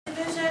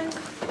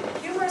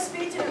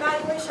speech and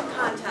evaluation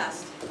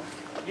contest.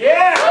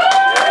 Yeah!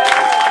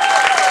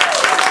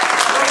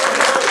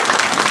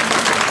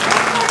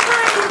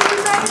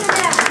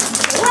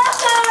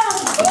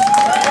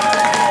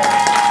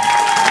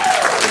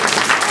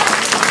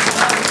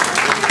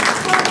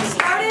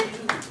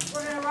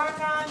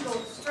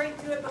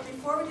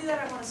 Before we do that,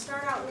 I want to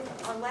start out with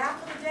our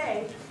laugh of the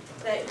day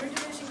that your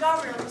division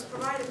governor has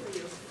provided for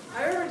you.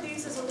 I ordered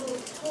these as a little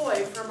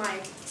toy for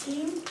my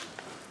team,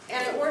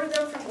 and I ordered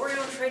them from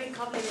Oriental Trading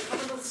Company. They come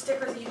with little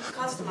stickers that you can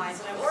customize.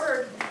 And I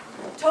ordered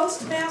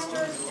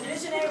Toastmasters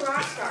Division A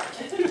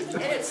Rockstars,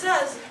 and it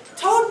says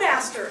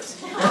Toastmasters.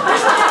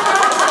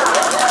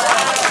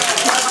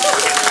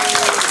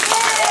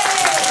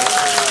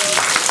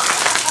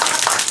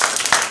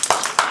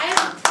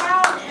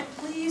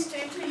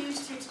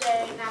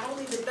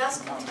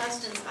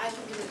 Contestants I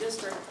think in the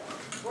district.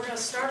 We're going to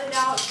start it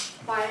out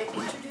by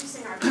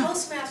introducing our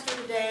Toastmaster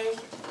today,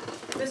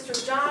 Mr.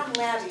 John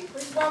Labby.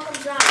 Please welcome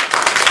John.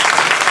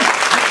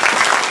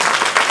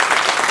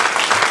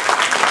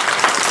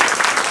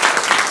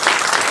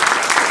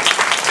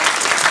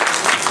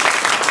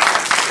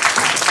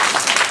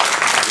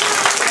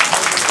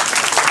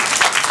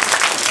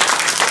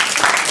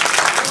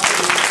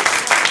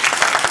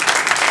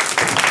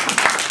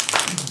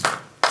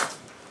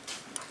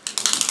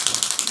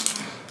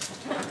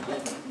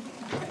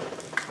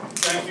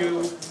 Thank you,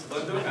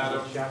 Linda,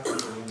 Madam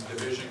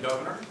Division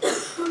Governor.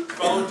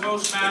 Fellow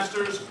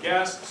Toastmasters,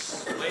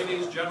 guests,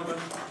 ladies, gentlemen,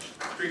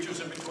 creatures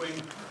in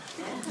between,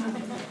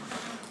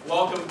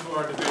 welcome to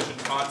our division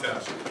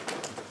contest.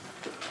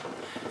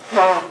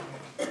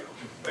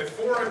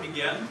 Before I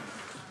begin,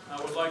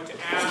 I would like to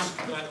ask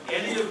that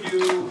any of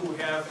you who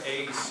have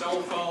a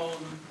cell phone,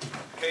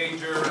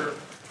 pager,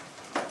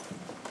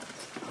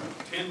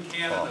 tin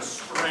can and a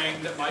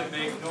string that might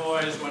make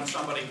noise when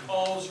somebody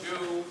calls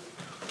you,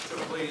 to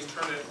please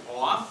turn it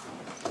off.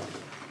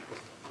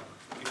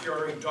 If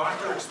you're a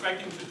doctor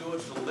expecting to do a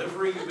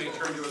delivery, you may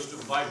turn yours to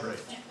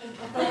vibrate.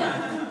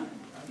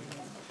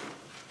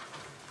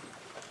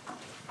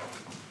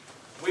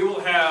 We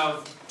will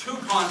have two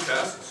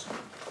contests,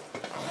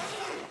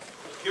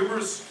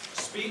 humorous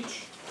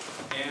speech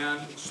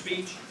and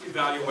speech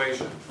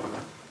evaluation.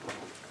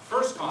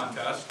 First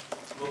contest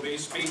will be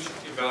speech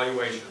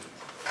evaluation.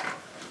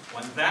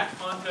 When that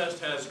contest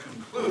has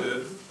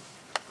concluded,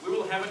 we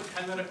will have a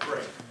 10-minute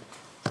break.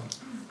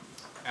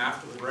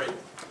 After the break,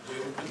 we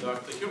will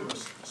conduct the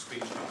humorous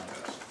speech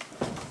contest.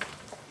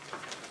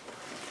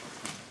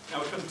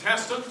 Now,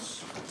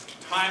 contestants,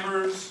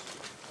 timers,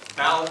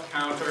 ballot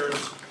counters,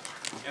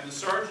 and the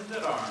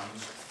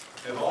sergeant-at-arms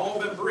have all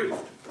been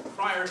briefed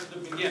prior to the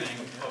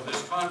beginning of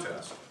this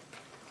contest.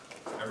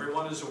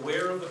 Everyone is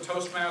aware of the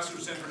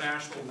Toastmasters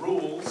International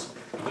rules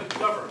that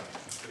govern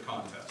the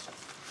contest.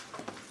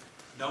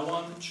 No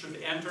one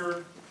should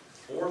enter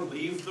or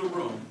leave the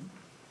room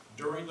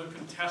during the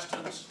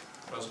contestants'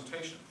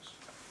 presentations.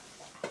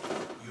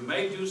 You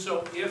may do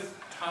so if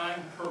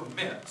time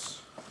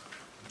permits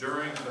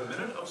during the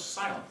minute of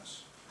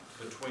silence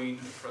between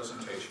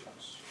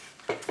presentations.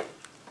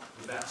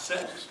 With that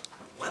said,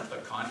 let the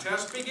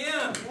contest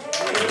begin.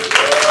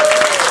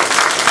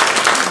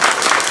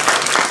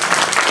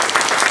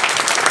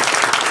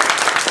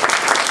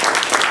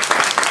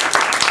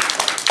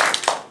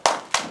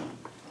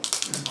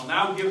 I'll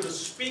now give the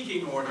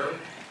speaking order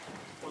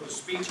for the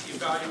speech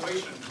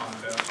evaluation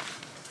contest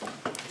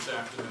this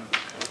afternoon.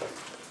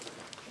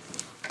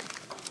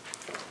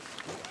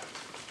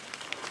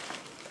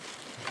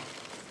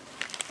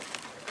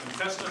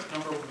 Contestant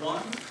number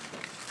 1,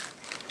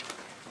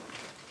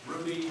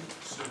 Rudy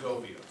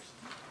Segovia.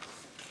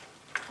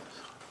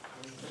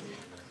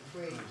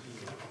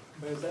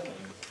 Where is that?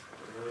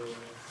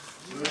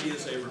 Rudy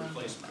is a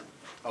replacement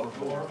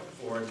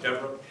for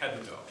Deborah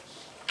Pedigo.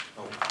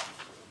 Oh.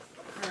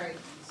 All right,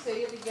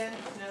 say it again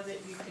now that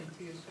you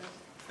confused us.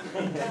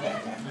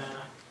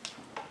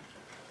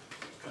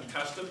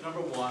 Contestant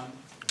number 1,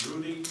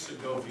 Rudy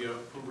Segovia,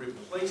 who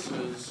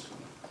replaces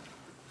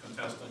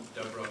contestant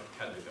Deborah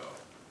Pedigo.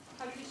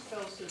 How do you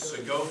spell Segovia?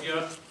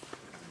 Segovia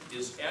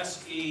is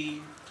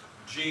S-E-G-O-V-I-A.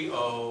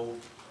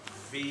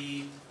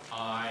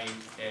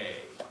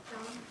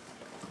 John,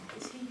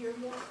 is he here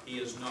yet? He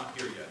is not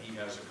here yet. He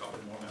has a couple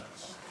more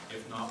minutes.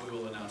 If not, we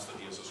will announce that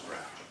he is a scratch.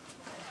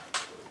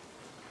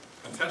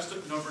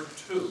 Contestant number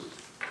 2,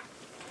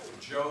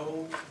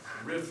 Joe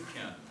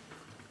Rivkin.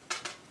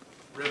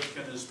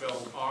 Rivkin is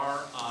spelled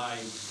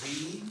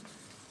R-I-V-K-I-N.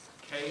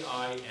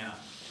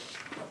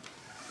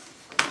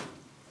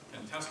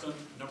 Contestant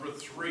number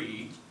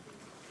 3,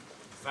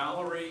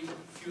 Valerie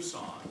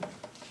Fuson.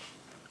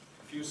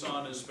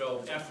 Fuson is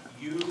spelled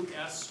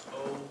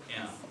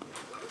F-U-S-O-N.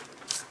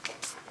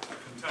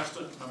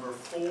 Contestant number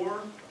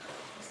 4,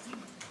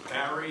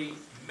 Barry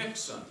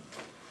Mixon.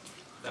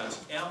 That's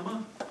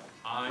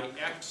M-I-X-O-N.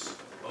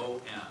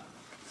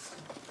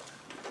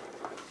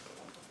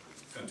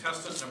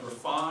 Contestant number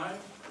 5,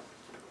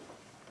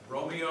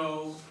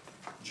 Romeo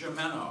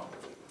Gimeno.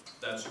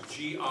 That's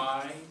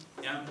G-I-M-E-N-O.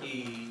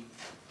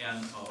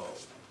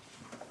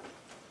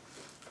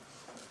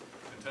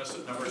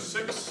 Contestant number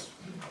 6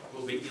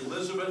 will be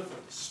Elizabeth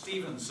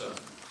Stevenson.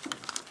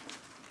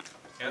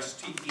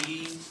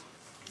 Stevenson.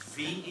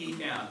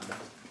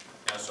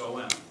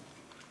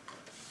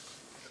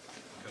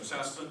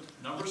 Contestant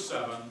number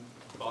 7,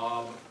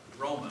 Bob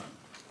Roman.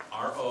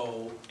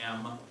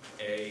 Roman.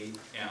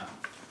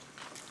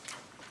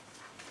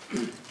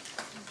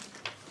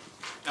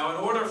 Now, in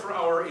order for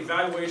our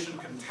evaluation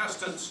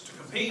contestants to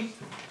compete,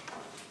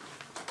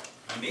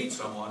 I need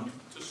someone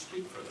to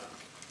speak for them.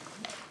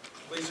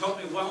 Please help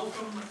me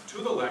welcome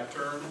to the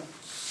lectern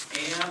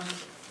Anne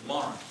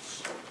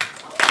Lawrence.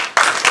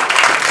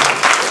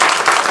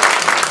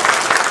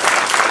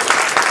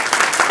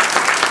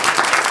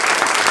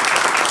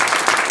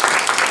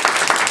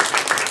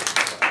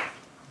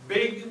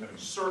 Big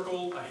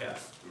circle ahead.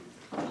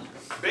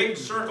 Big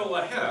circle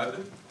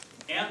ahead,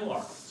 Anne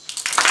Lawrence.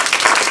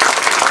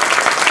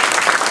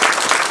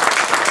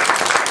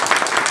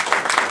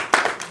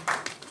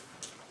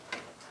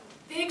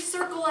 Big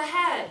circle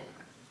ahead.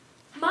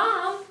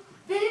 Mom,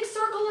 big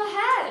circle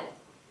ahead.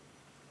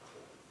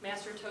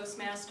 Master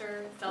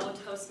Toastmaster, fellow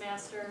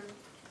Toastmaster,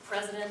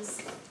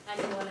 presidents,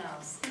 anyone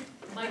else.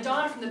 My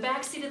daughter from the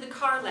back seat of the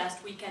car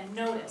last weekend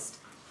noticed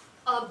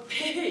a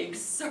big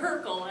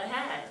circle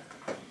ahead.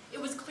 It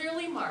was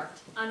clearly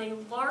marked on a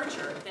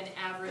larger than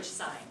average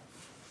sign.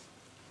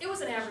 It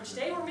was an average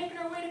day. We're making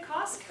our way to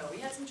Costco. We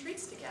had some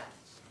treats to get.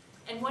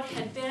 And what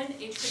had been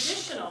a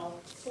traditional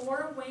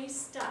 4-way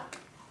stop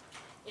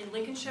in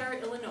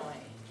Lincolnshire,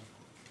 Illinois,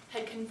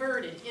 had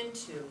converted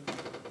into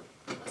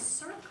a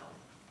circle.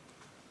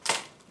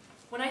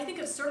 When I think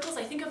of circles,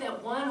 I think of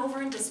that one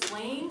over in Des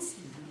Plaines.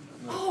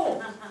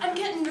 Oh, I'm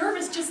getting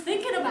nervous just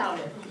thinking about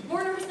it.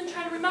 More nervous than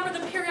trying to remember the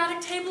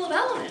periodic table of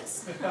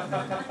elements.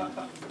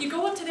 You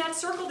go up to that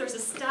circle, there's a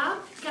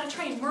stop, you gotta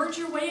try and merge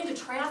your way into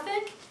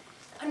traffic.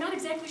 I'm not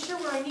exactly sure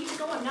where I need to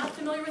go, I'm not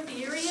familiar with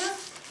the area.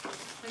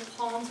 My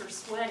palms are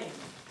sweating,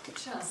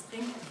 just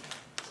thinking.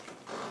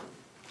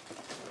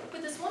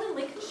 But this one in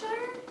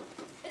Lincolnshire,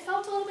 it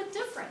felt a little bit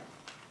different.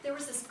 There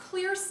was this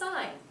clear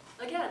sign,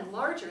 again,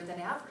 larger than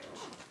average,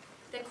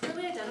 that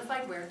clearly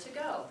identified where to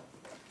go.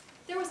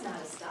 There was not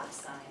a stop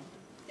sign.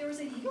 There was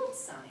a yield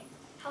sign,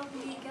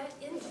 helping me get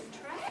into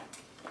traffic.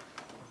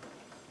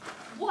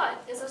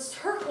 What is a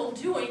circle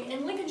doing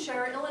in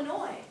Lincolnshire,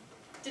 Illinois?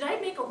 Did I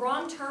make a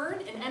wrong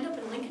turn and end up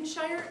in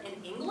Lincolnshire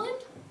in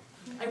England?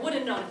 I would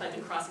have known if I'd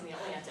been crossing the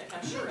Atlantic,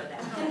 I'm sure of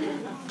that.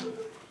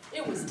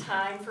 It was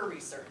time for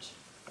research.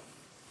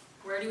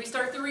 Where do we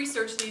start the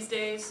research these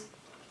days?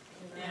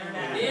 The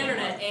internet. The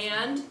internet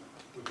and?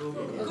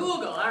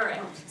 Google, all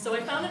right. So I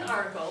found an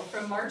article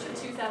from March of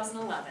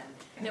 2011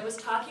 that was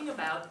talking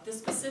about the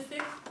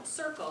specific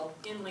circle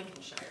in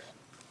Lincolnshire.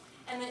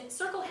 And the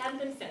circle hadn't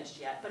been finished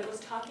yet, but it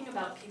was talking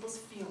about people's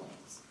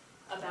feelings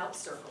about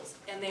circles.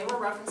 And they were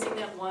referencing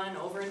that one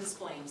over in Des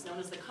Plaines, known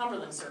as the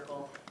Cumberland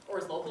Circle, or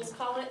as locals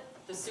call it,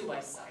 the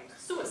suicide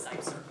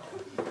circle.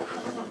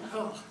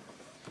 Oh.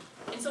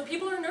 And so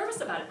people are nervous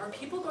about it. Are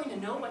people going to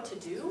know what to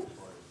do?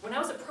 When I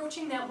was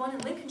approaching that one in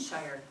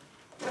Lincolnshire,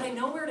 would I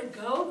know where to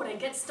go? Would I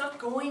get stuck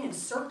going in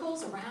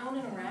circles around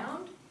and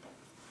around?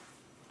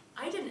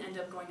 I didn't end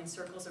up going in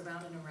circles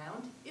around and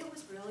around. It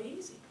was really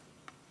easy.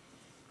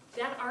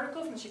 That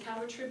article from the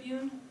Chicago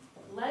Tribune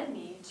led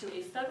me to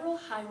a Federal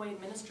Highway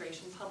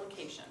Administration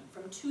publication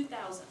from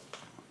 2000.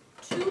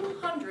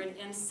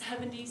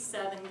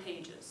 277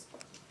 pages.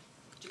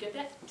 Did you get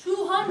that?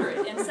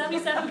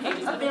 277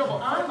 pages available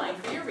online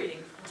for your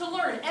reading to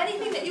learn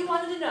anything that you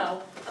wanted to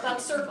know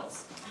about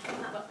circles.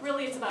 But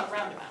really it's about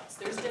roundabouts.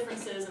 There's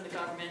differences in the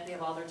government, they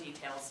have all their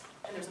details,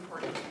 and there's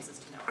important differences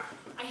to know.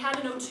 I had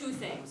to know 2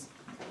 things.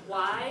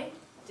 Why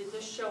did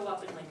this show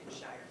up in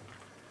Lincolnshire?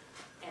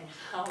 And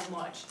how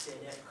much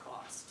did it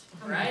cost?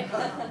 Right?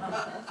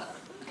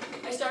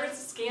 I started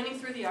scanning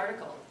through the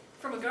article.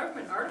 From a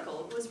government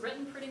article, it was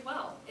written pretty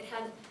well. It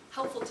had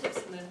helpful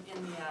tips in the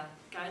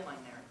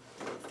guideline there.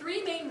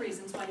 3 main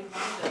reasons why you want to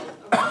build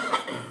a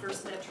roundabout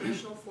versus that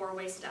traditional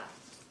 4-way stop.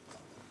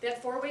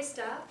 That 4-way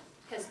stop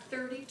has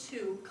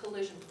 32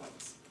 collision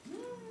points.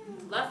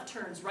 Left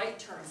turns, right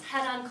turns,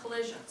 head-on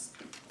collisions.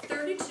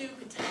 32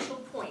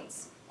 potential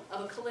points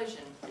of a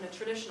collision in a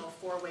traditional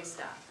 4-way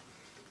stop.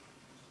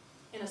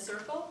 In a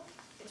circle,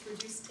 it's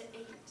reduced to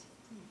 8.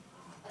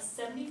 A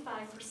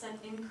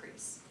 75%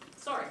 increase.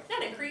 Sorry,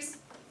 not increase,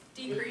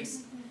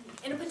 decrease,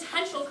 in a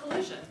potential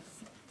collision.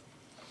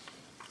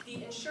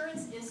 The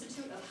Insurance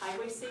Institute of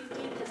Highway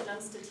Safety has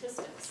done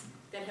statistics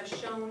that have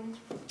shown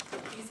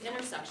these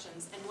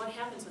intersections and what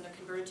happens when they're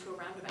converted to a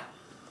roundabout.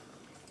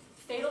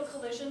 Fatal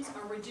collisions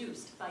are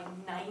reduced by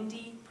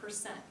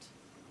 90%.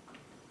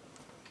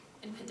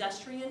 And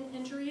pedestrian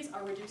injuries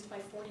are reduced by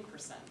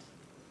 40%.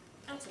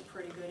 That's a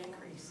pretty good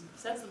increase.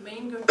 So that's the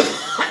main good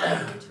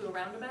reason to a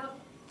roundabout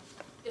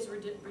is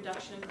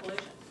reduction in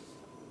collision.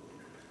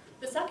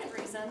 The second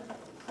reason,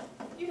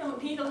 you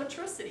don't need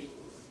electricity.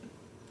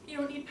 You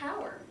don't need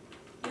power.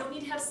 You don't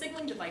need to have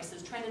signaling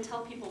devices trying to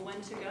tell people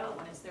when to go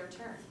when it's their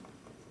turn.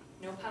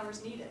 No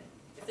power's needed.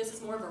 If this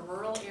is more of a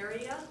rural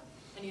area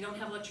and you don't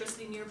have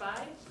electricity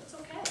nearby, that's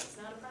okay. It's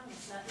not a problem.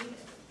 It's not needed.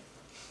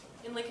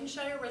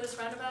 Lincolnshire, where this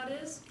roundabout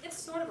is,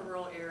 it's sort of a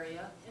rural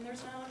area, and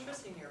there's no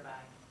electricity nearby.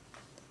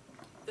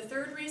 The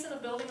third reason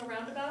of building a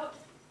roundabout,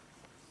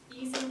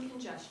 easing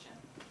congestion.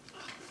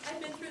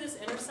 I've been through this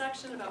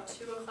intersection about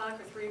 2 o'clock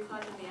or 3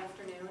 o'clock in the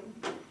afternoon,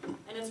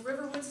 and it's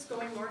Riverwoods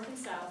going north and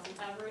south, and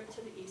Everett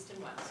to the east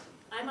and west.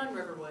 I'm on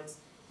Riverwoods,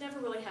 never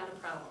really had a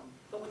problem,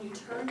 but when you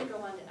turn to go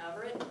onto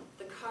Everett,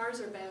 the cars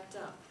are backed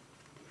up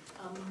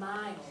a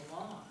mile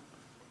long.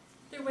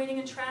 They're waiting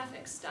in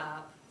traffic,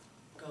 stop,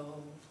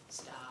 go,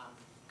 stop,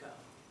 go.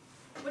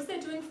 What's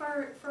that doing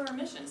for our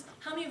emissions?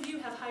 How many of you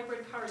have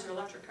hybrid cars or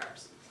electric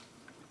cars?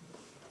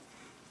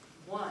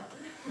 1.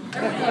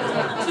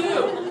 Everybody,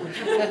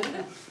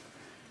 2.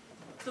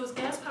 Those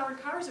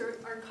gas-powered cars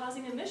are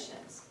causing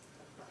emissions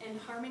and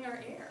harming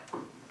our air.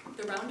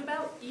 The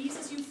roundabout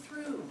eases you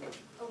through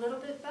a little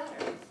bit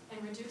better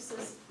and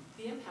reduces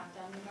the impact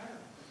on the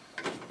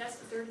environment. That's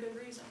the third good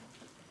reason.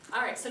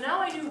 All right, so now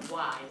I knew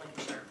why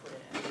Lincolnshire put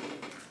it in.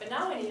 But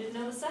now I needed to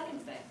know the second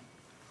thing.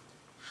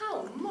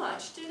 How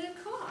much did it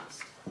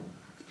cost?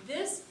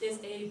 This is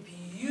a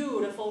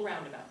beautiful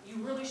roundabout. You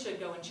really should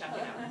go and check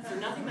it out for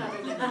nothing other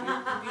than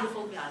the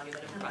beautiful value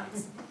that it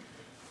provides.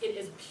 It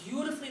is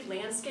beautifully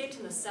landscaped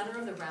in the center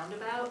of the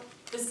roundabout.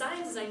 The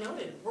signs, as I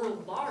noted, were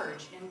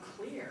large and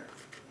clear.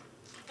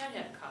 That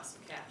had to cost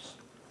some cash.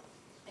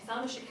 I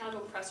found a Chicago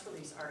press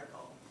release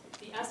article.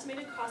 The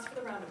estimated cost for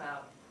the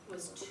roundabout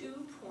was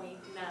 $2.9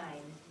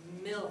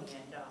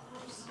 million.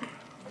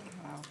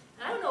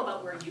 I don't know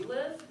about where you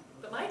live,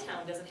 but my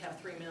town doesn't have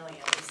 $3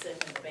 million to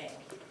sit in the bank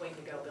waiting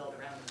to go build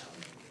a roundabout.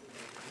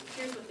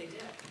 Here's what they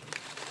did.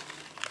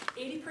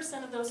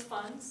 80% of those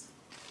funds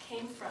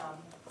came from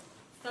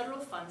federal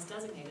funds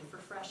designated for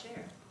fresh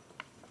air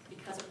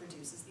because it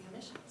reduces the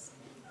emissions.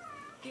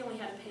 They only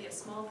had to pay a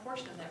small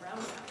portion of that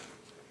roundabout.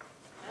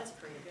 That's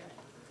pretty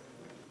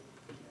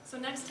good. So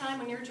next time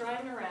when you're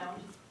driving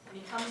around and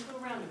you come to a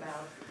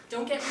roundabout,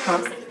 don't get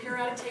nervous like the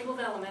periodic table of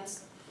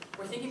elements.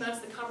 We're thinking about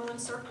it's the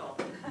Cumberland Circle.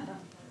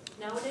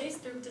 Nowadays,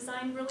 they're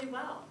designed really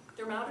well.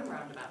 They're modern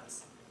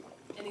roundabouts.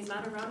 And these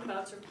modern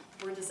roundabouts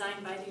were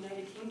designed by the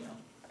United Kingdom.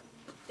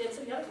 That's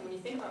the other thing, when you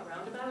think about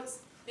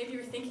roundabouts, maybe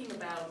you're thinking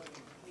about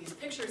these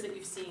pictures that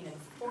you've seen in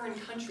foreign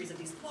countries of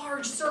these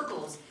large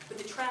circles with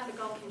the traffic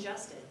all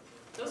congested.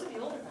 Those are the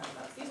older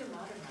roundabouts. These are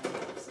modern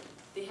roundabouts.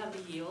 They have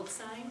the yield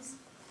signs,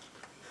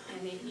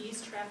 and they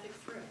ease traffic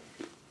through.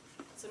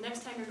 So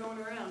next time you're going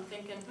around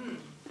thinking,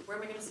 where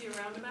am I going to see a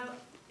roundabout?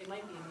 It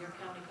might be in your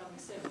county coming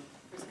soon.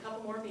 There's a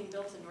couple more being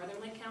built in northern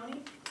Lake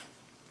County.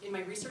 In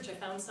my research, I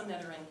found some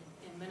that are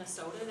in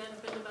Minnesota that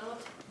have been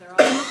developed. They're all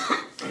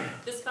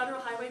This Federal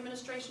Highway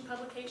Administration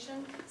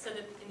publication said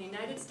that in the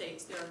United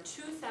States there are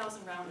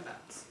 2,000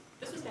 roundabouts.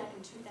 This was back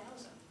in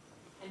 2000,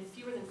 and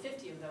fewer than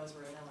 50 of those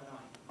were in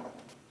Illinois.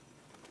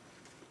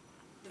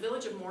 The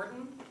village of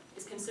Morton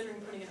is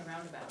considering putting in a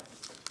roundabout.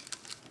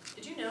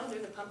 Did you know they're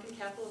the pumpkin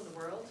capital of the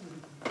world?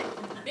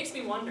 It makes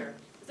me wonder,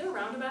 is there a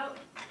roundabout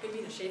that could be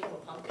in the shape of a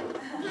pumpkin?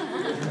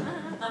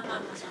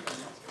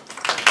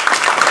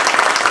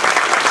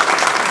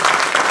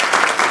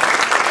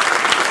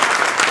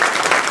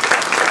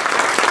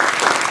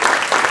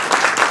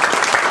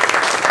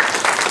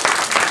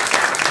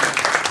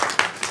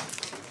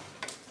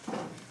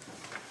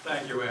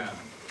 Thank you, Ann.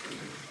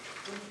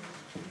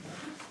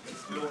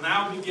 We will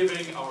now be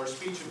giving our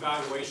speech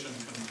evaluation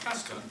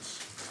contestants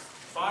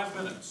 5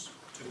 minutes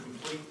to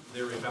complete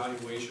their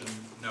evaluation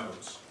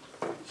notes.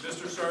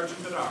 Mr.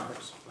 Sergeant at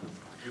Arms,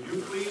 would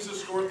you please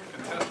escort the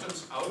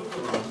contestants out of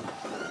the room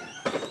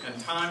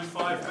and time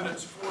 5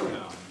 minutes for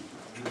them,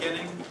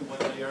 beginning when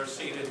they are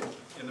seated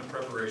in the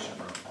preparation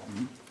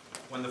room.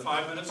 When the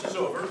 5 minutes is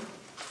over,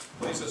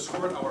 please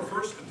escort our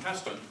first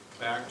contestant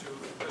back to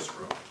this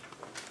room.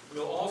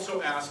 We'll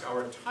also ask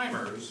our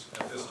timers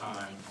at this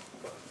time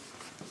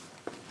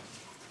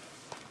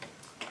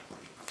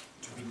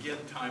to begin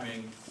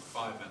timing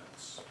 5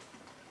 minutes.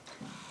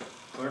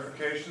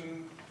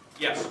 Clarification?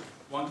 Yes,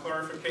 one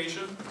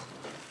clarification.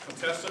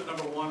 Contestant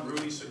number 1,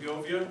 Rudy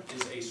Segovia,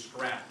 is a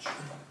scratch.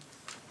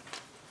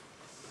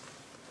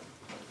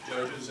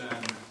 Judges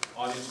and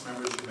audience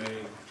members, you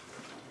may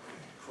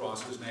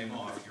cross his name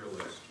off your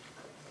list.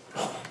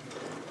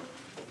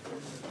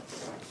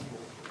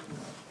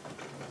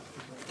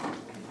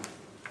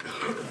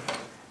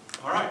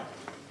 All right,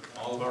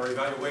 all of our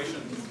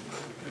evaluation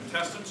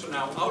contestants are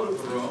now out of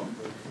the room.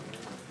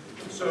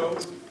 So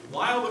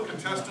while the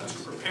contestants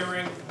are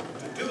preparing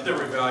to do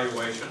their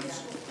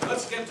evaluations,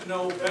 let's get to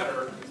know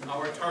better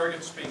our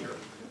target speaker.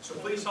 So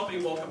please help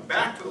me welcome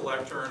back to the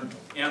lectern,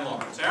 Ann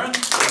Lawrence. Aaron? And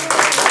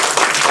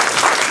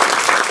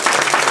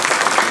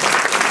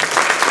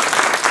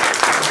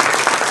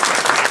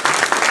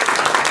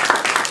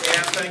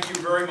thank you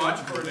very much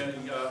for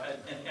an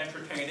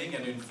entertaining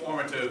and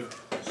informative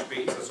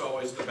speech. That's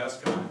always the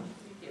best kind.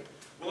 Thank you.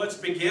 Well, let's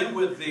begin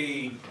with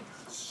the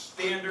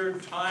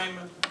standard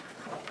time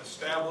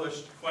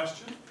established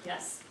question.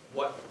 Yes.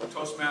 What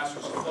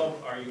Toastmasters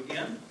Club are you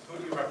in? Who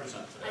do you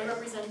represent today? I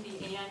represent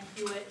the Ann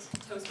Hewitt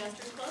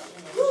Toastmasters Club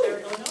in Lincolnshire,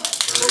 Illinois.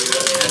 Very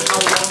good. And how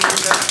long have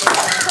you been a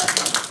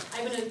Toastmaster?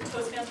 I've been a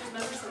Toastmasters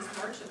member since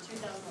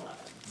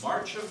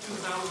March of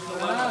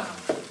 2011.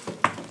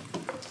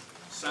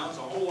 Sounds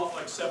a whole lot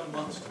like 7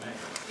 months to me.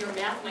 Your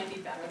math might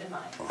be better than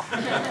mine.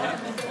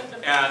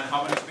 And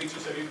how many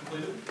speeches have you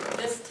completed?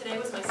 Today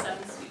was my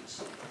 7th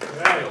speech.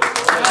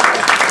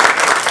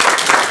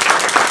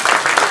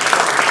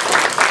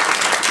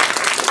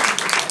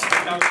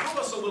 Now tell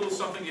us a little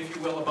something, if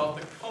you will, about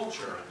the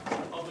culture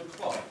of the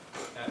club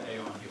at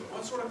Aon Hewitt.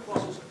 What sort of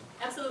club is it?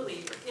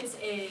 Absolutely. It's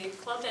a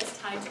club that's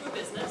tied to a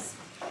business,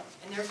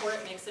 and therefore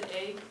it makes it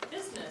a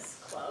business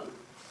club.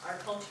 Our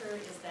culture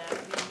is that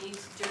we meet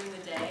during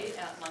the day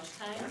at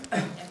lunchtime,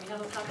 and we have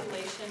a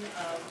population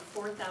of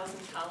 4,000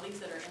 colleagues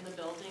that are in the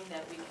building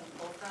that we can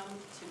pull from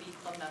to be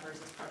club members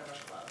as part of our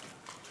club.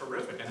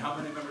 Terrific. And how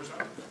many members are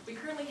there? We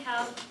currently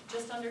have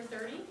just under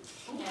 30,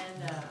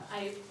 and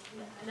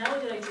not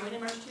only did I join in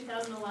March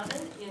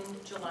 2011, in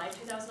July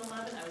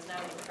 2011, I was now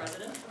the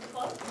president of the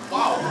club.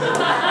 Wow.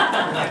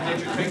 And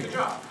did you take the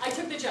job? I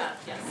took the job,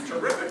 yes.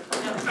 Terrific.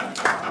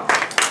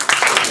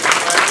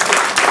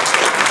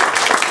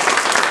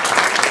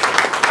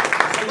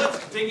 So let's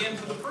dig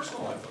into the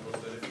personal life a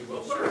little bit, if you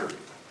will.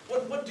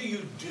 What do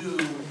you do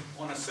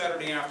on a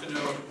Saturday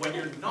afternoon when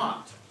you're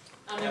not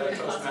at a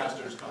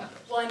Toastmasters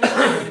conference? Well, I'm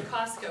going to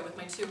Costco with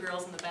my 2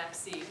 girls in the back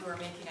seat who are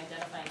making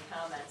identifying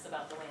comments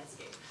about the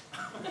landscape.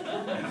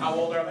 And how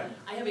old are they?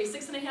 I have a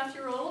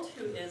 6.5-year-old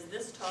who is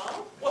this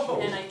tall. Whoa.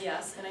 And I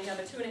have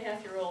a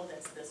 2.5-year-old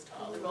that's this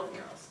tall. They're both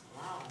girls.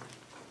 Wow.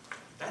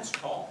 That's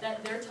tall.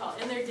 They're tall.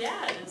 And their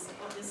dad is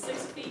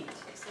 6 feet.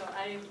 So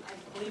I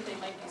believe they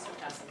might be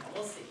surpassing them.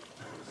 We'll see.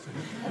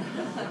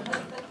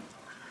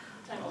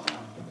 Time will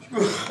tell.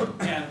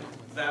 And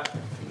that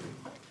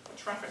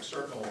traffic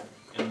circle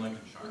in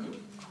Lincolnshire,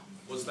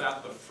 was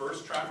that the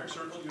first traffic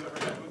circle you ever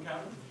had to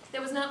encounter?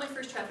 That was not my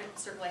first traffic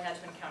circle I had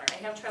to encounter. I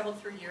have traveled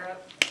through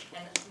Europe,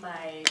 and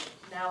my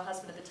now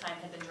husband at the time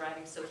had been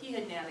driving, so he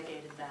had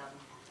navigated them.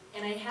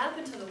 And I have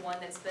been to the one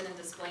that's been in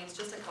Des Plaines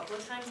just a couple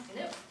of times, and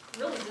it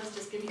really does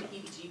just give me the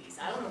heebie-jeebies.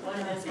 I don't know what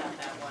it is about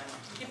that one.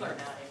 People are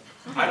nodding.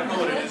 I don't know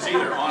what it is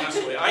either,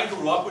 honestly. I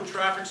grew up with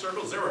traffic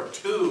circles. There are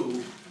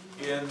 2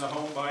 in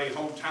my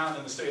hometown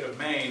in the state of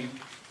Maine,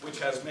 which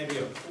has maybe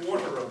a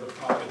quarter of the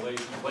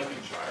population of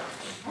Lincolnshire.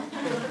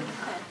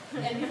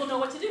 And people know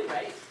what to do,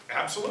 right?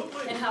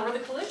 Absolutely. And how are the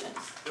collisions?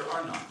 There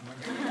are none.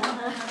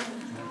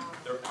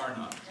 There are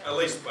none. At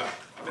least, well,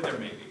 but there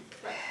may be.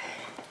 Right.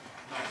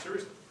 No,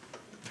 seriously.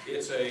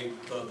 It's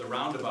the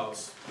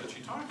roundabouts that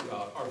you talked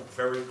about are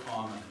very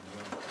common in New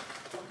England,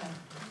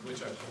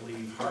 which I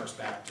believe harks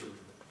back to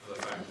the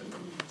fact that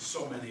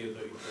so many of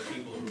the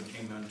people who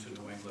came into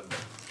New England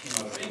came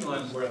out of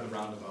England, where the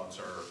roundabouts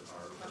are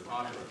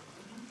popular.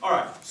 All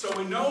right, so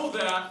we know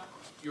that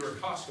you're a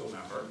Costco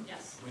member.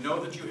 Yes. We know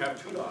that you have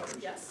 2 daughters.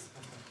 Yes.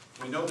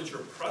 We know that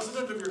you're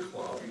president of your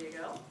club. There you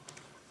go.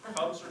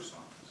 Cubs or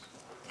Sox?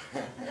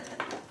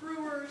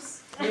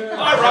 Brewers. All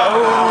right.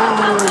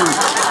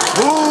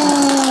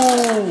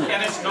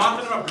 And it's not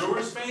that I'm a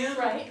Brewers fan,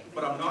 Right.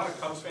 but I'm not a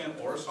Cubs fan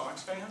or a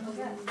Sox fan.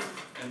 Okay.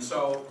 And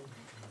so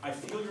I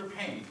feel your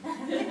pain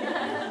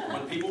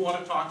when people want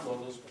to talk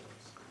local sports.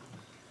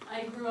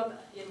 I grew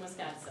up in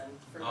Wisconsin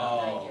for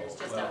about 9 years,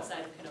 just well.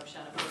 outside of Kenosha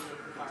on a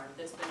Blue farm.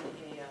 That's been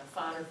a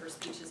fodder for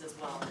speeches as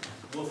well.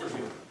 We'll forgive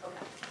you.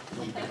 Okay.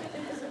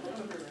 I'm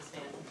a Brewers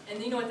fan. And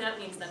you know what that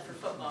means then for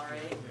football,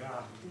 right?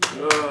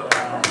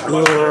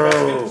 What's your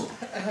best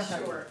guess?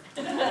 Sure.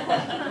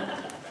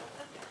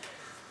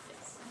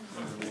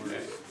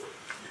 Okay.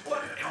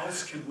 What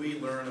else can we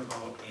learn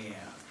about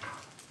Anne?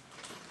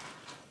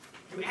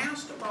 You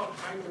asked about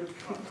hybrid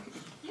cars.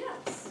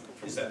 Yes.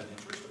 Is that an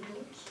interest of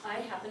yours?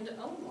 I happen to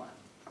own one.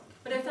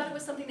 But I thought it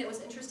was something that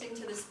was interesting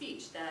to the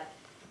speech, that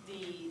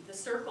the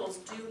circles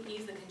do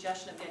ease the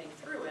congestion of getting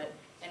through it,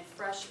 and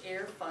fresh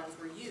air funds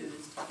were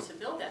used to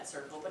build that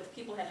circle. But if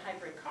people had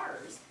hybrid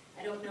cars,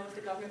 I don't know if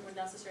the government would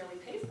necessarily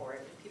pay for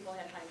it. If people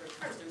had hybrid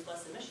cars, there's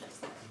less emissions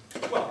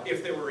there. Well,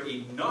 if there were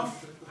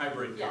enough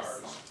hybrid Yes.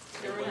 cars,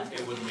 There were enough.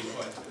 it wouldn't be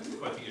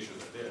quite the issue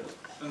that it is.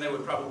 Then they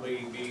would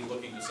probably be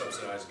looking to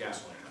subsidize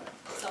gasoline.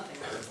 Something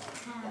like that.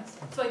 Yes.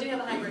 So I do have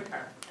a hybrid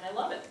car, and I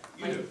love it.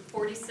 You do?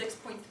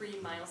 46.3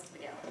 miles to the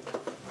gallon.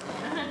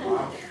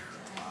 Wow.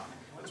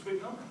 That's a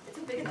big number. It's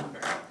a big number.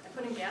 I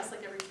put in gas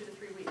like every 2 to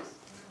 3 weeks.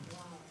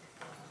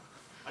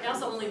 I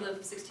also only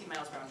live 16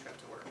 miles round trip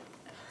to work.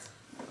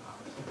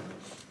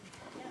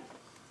 Yeah.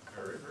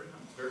 Very, very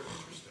nice. Very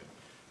interesting.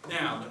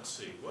 Now, let's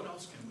see. What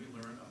else can we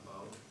learn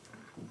about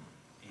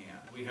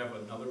Anne? We have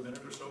another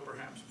minute or so,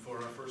 perhaps, before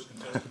our first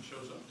contestant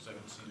shows up, because I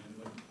haven't seen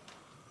anybody.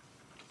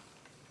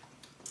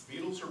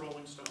 Beatles or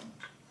Rolling Stones?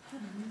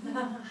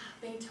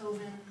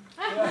 Beethoven.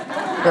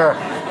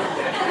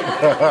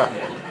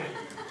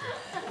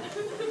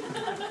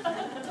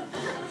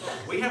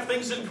 We have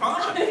things in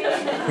common.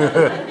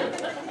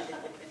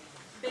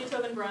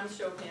 Beethoven, Brahms,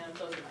 Chopin,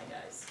 those are my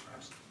guys.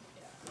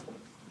 Yeah.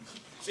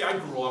 See, I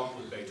grew up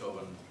with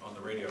Beethoven on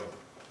the radio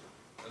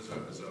as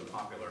a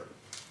popular.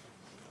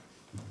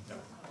 No,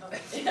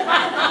 Okay.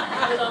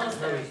 I was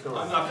almost there.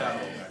 I'm not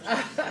that old,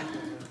 actually.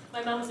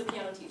 My mom was a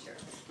piano teacher,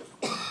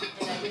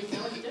 and I didn't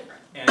know any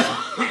different. And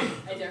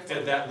I therefore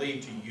Did that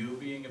lead to you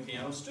being a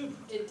piano student?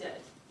 It did,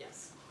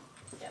 yes.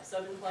 Yeah, so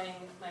I've been playing,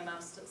 my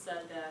mom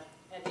said that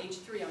at age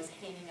 3 I was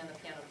hanging on the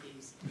piano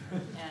keys.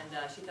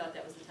 And she thought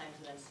that was the time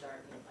to then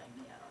start playing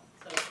piano.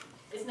 So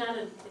it's not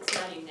a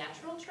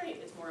natural trait,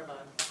 it's more of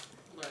a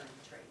learned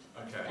trait.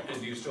 Okay, and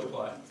do you still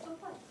play? Still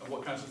play. And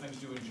what kinds of things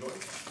do you enjoy?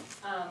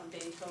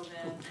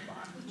 Beethoven,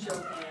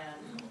 Chopin,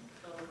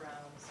 Little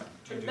Browns.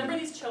 Do you do- Remember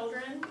these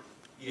children?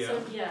 Yeah.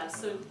 So, yeah,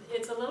 so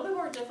it's a little bit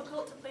more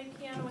difficult to play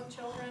piano with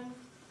children.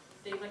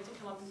 They like to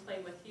come up and play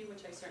with you,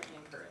 which I certainly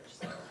encourage.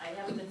 So I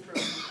haven't been through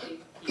a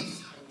complete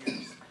piece in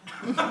years.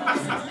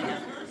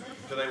 6.5 years.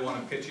 Do they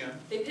want to pitch in?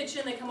 They pitch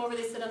in, they come over,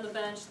 they sit on the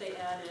bench, they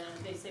add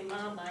in, they say,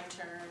 Mom, my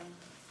turn.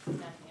 You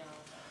know.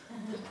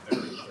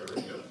 Very,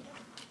 very good.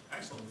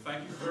 Excellent.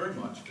 Thank you very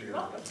much for your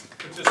Welcome.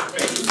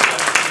 participation.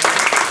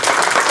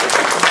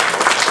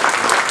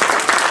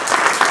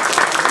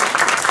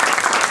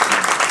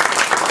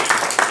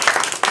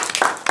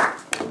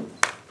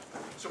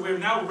 So we're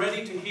now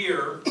ready to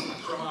hear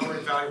from our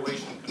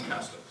evaluation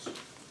contestants.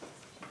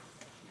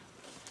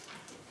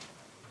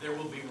 There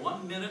will be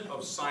 1 minute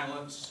of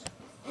silence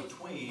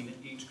between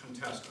each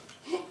contestant.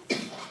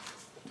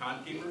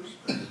 Timekeepers,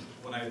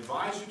 when I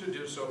advise you to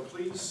do so,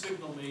 please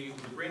signal me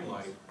with the green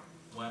light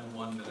when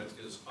 1 minute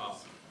is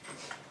up.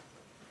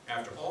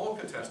 After all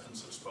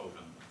contestants have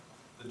spoken,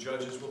 the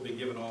judges will be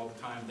given all the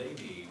time they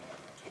need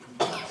to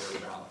complete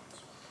their ballots.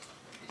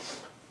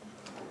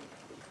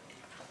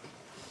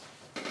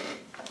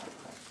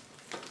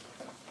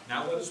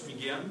 Now let us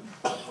begin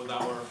with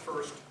our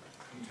first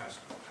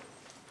contestant.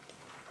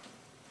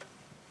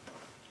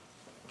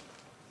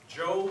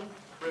 Joe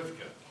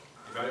Rivkin,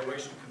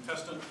 evaluation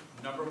contestant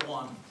number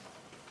 1.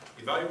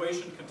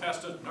 Evaluation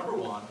contestant number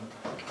 1,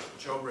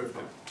 Joe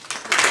Rivkin.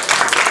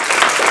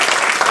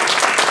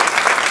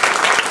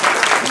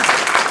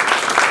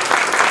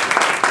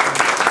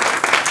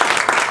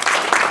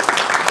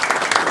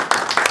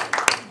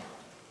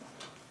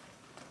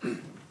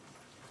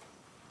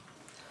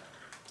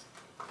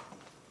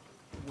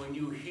 When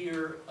you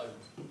hear a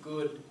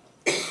good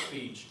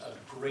speech, a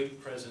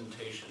great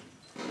presentation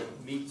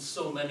that meets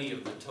so many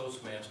of the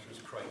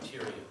Toastmasters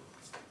criteria,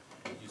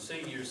 you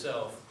say to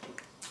yourself,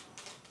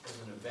 as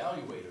an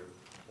evaluator,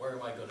 where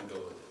am I going to go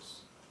with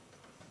this?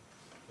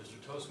 Mr.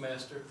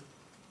 Toastmaster,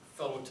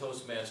 fellow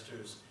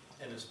Toastmasters,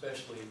 and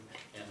especially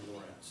Ann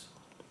Lawrence.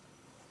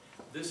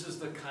 This is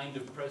the kind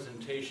of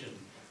presentation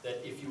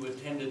that if you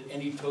attended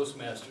any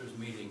Toastmasters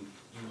meeting,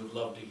 you would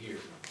love to hear.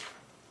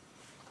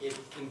 It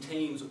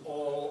contains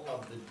all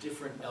of the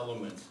different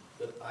elements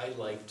that I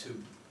like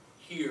to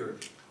hear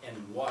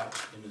and watch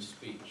in a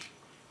speech.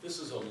 This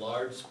is a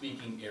large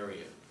speaking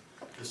area.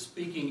 The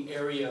speaking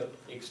area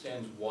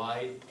extends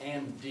wide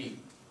and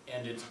deep,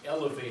 and it's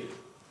elevated.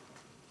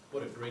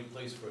 What a great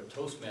place for a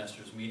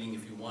Toastmasters meeting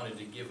if you wanted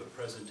to give a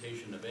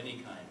presentation of any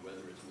kind,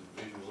 whether it's with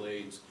visual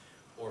aids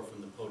or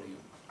from the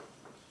podium.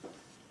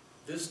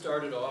 This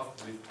started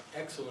off with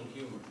excellent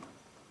humor.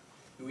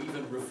 You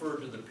even refer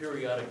to the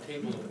periodic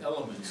table of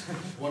elements,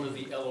 one of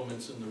the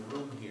elements in the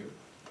room here.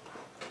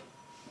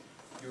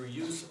 Your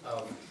use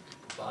of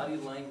body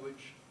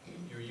language,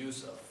 your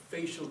use of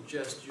facial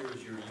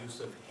gestures, your use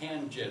of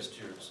hand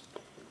gestures,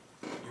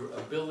 your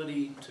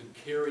ability to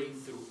carry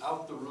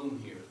throughout the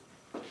room here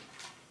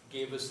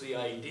gave us the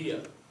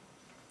idea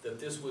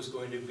that this was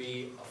going to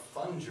be a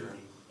fun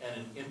journey and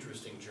an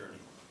interesting journey.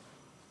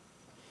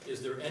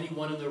 Is there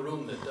anyone in the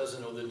room that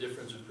doesn't know the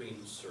difference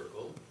between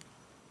circle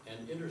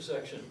and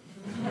intersection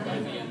by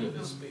the end of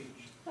his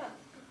speech?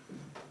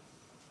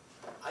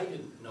 I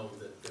didn't know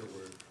that there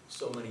were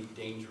so many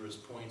dangerous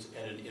points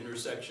at an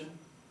intersection.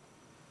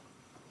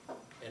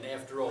 And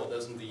after all,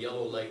 doesn't the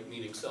yellow light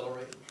mean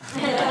accelerate?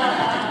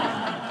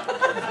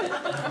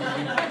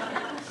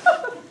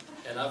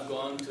 And I've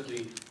gone to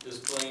the Des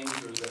Plaines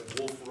or the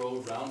Wolf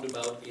Road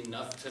roundabout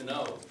enough to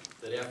know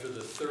that after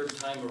the 3rd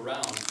time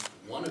around,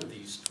 one of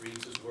these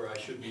streets is where I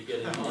should be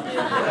getting on.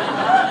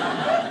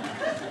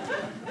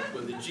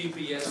 When the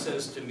GPS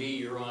says to me,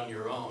 you're on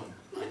your own,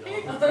 I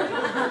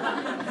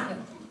know.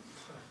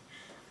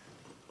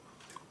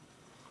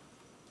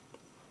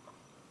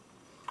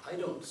 I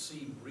don't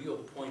see real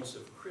points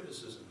of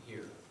criticism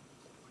here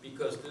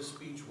because this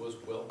speech was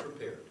well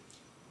prepared.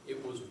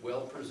 It was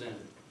well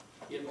presented.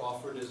 It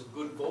offered us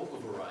good vocal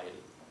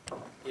variety.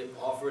 It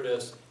offered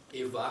us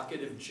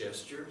evocative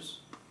gestures,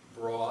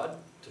 broad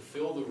to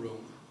fill the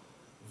room,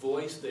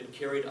 voice that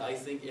carried, I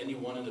think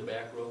anyone in the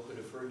back row could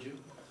have heard you.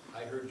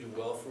 I heard you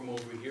well from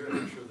over here, and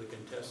I'm sure the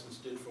contestants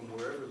did from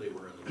wherever they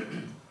were in the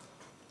room.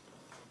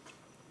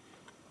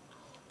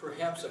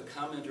 Perhaps a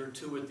comment or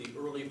two at the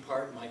early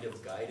part might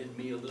have guided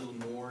me a little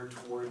more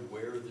toward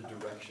where the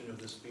direction of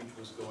the speech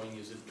was going.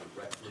 Is it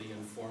directly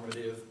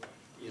informative?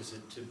 Is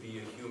it to be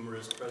a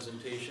humorous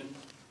presentation?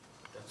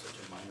 That's such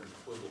a minor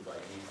quibble by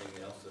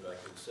anything else that I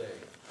could say,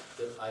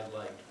 that I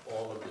liked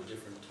all of the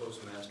different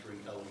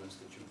Toastmastering elements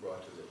that you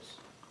brought to this.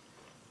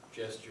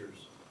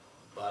 Gestures,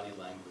 body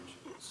language,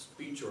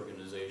 speech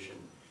organization.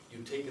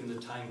 You've taken the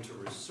time to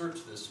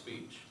research this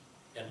speech.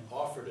 and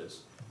offered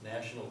us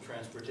national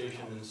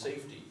transportation and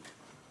safety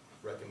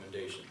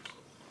recommendations.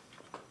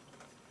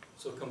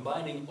 So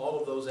combining all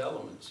of those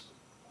elements,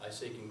 I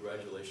say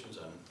congratulations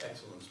on an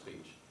excellent speech,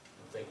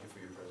 and thank you for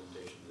your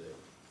presentation today.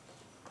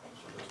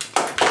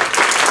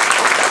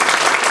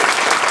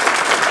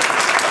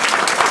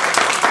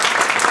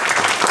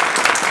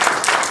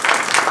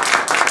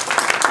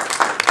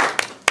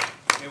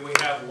 May we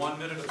have 1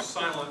 minute of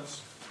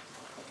silence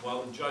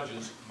while the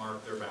judges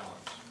mark their ballots.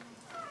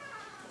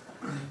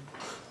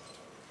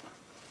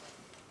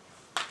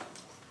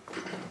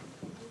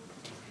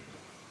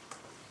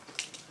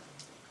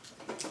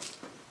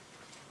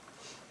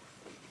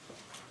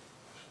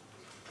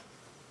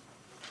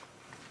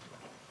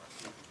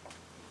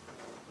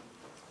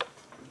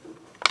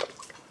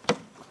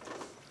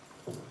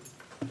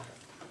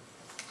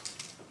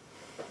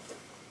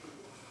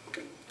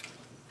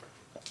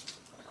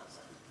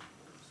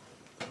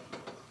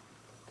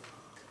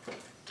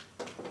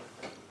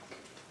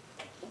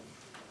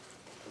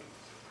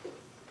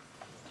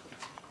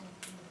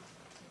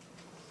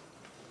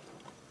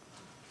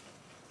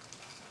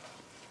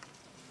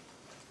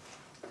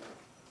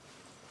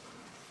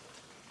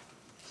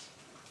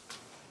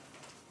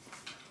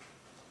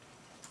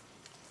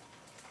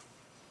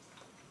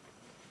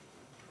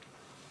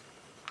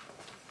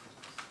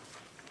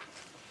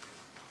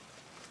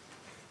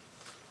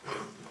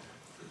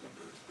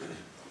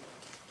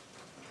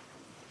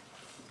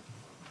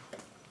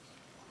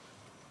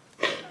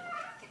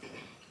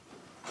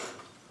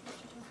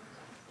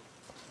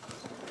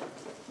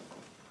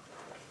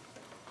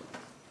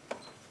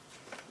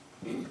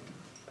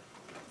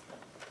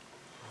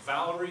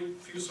 Valerie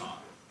Fuson,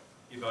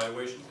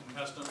 evaluation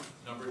contestant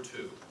number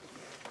 2.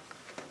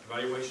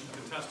 Evaluation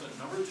contestant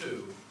number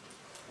 2,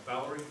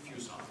 Valerie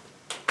Fuson.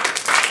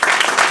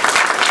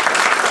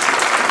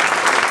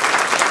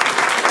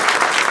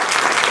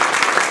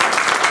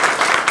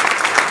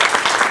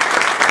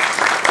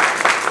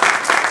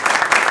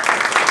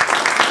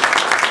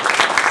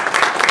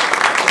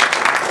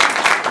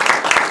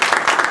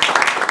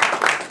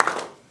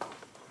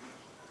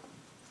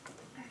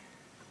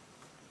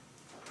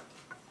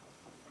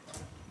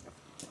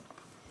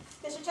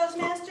 Mr.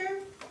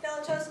 Toastmaster,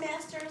 fellow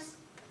Toastmasters,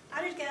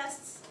 honored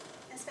guests,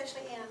 and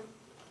especially Anne.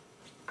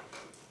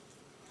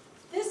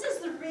 This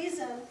is the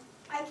reason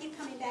I keep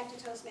coming back to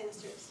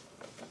Toastmasters,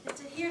 is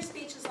to hear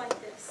speeches like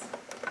this.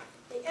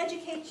 They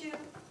educate you,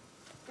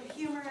 they're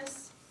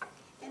humorous,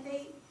 and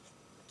they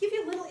give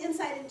you a little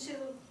insight into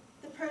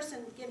the person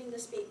giving the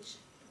speech.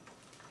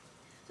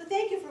 So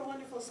thank you for a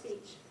wonderful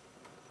speech.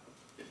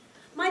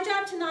 My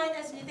job tonight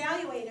as an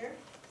evaluator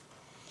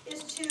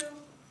is to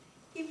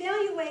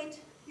evaluate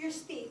your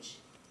speech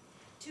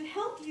to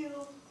help you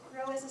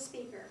grow as a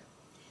speaker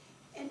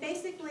and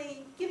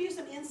basically give you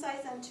some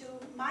insights into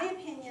my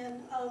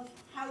opinion of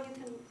how you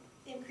can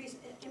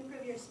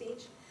improve your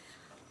speech,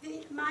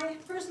 the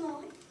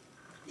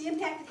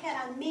impact it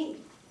had on me,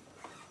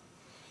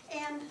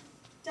 and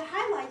to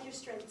highlight your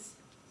strengths,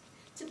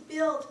 to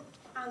build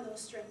on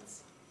those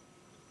strengths.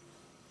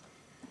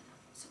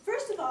 So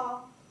first of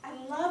all, I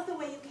love the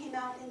way you came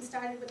out and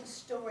started with a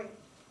story.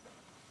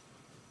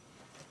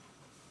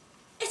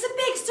 It's a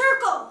big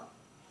circle.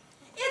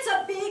 It's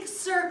a big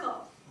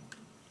circle.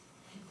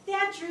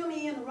 That drew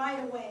me in right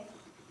away.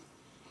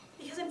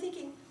 Because I'm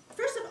thinking,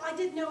 first of all, I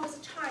didn't know it was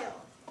a child.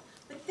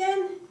 But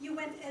then you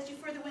went, as you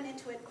further went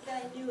into it,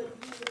 then I knew it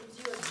was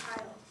you as a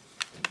child.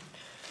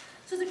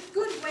 So it's a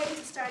good way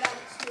to start out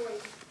a story,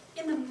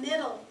 in the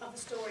middle of the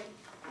story,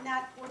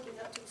 not working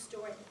up to the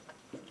story.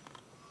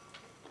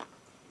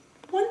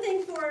 One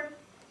thing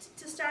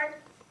to start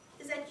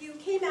is that you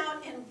came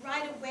out and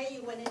right away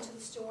you went into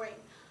the story.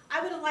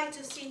 I would have liked to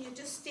have seen you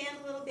just stand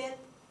a little bit,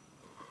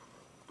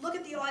 look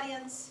at the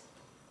audience,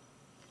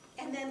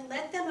 and then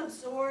let them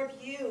absorb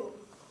you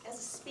as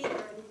a speaker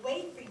and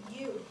wait for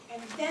you,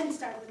 and then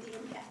start with the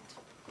impact.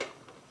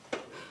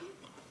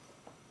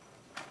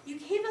 You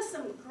gave us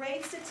some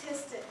great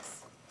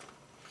statistics.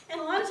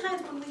 And a lot of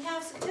times when we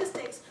have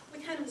statistics, we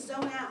kind of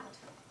zone out.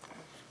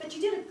 But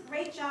you did a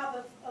great job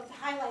of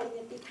highlighting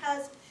it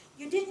because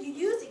you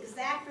used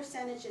exact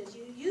percentages,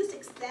 you used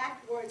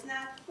exact words,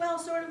 not, well,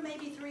 sort of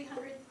maybe 3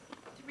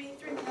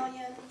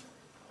 million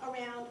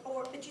around,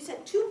 but you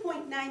said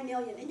 2.9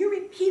 million, and you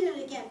repeated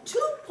it again,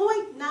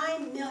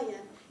 2.9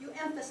 million, you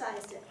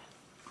emphasized it.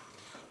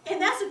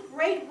 And that's a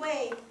great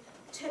way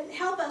to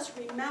help us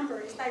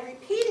remember, is by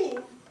repeating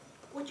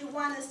what you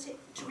want us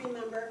to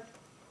remember,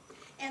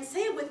 and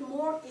say it with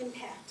more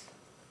impact.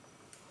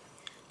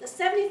 The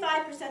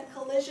 75%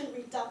 collision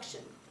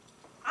reduction,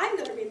 I'm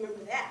going to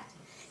remember that.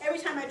 Every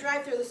time I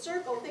drive through the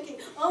circle thinking,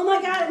 oh my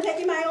God, I'm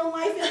taking my own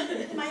life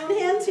in my own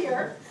hands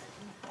here.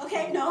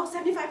 Okay, no,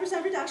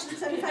 75% reduction,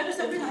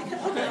 75% reduction.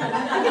 Okay,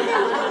 I can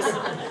handle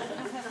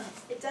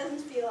this. It doesn't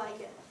feel like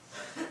it.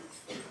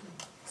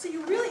 So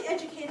you really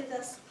educated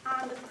us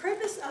on the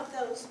purpose of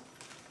those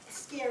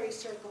scary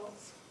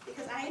circles,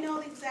 because I know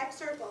the exact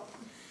circle.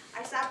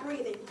 I stopped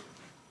breathing.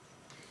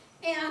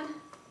 And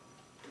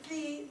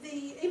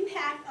the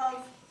impact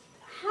of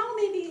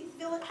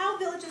how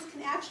villages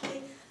can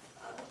actually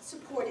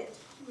support it,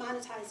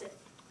 monetize it.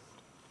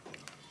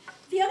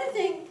 The other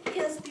thing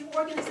is the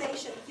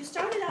organization. You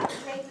started out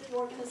great with the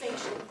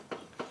organization,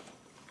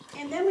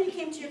 and then when you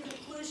came to your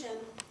conclusion,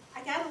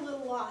 I got a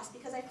little lost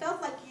because I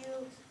felt like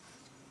you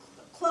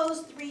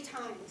closed 3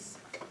 times.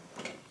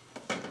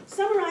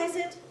 Summarize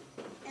it,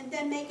 and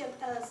then make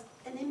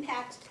an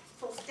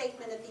impactful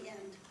statement at the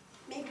end,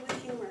 maybe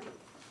with humor.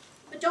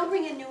 But don't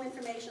bring in new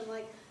information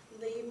like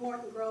the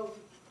Morton Grove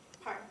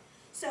part.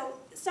 So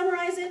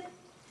summarize it.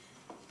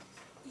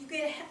 You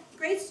get a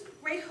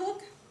great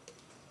hook,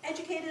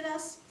 educated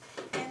us,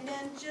 and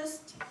then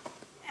just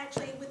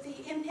actually with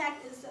the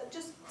impact is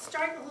just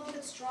start a little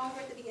bit stronger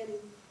at the beginning.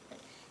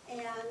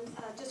 And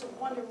just a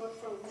wonderful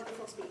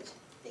speech.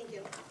 Thank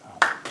you.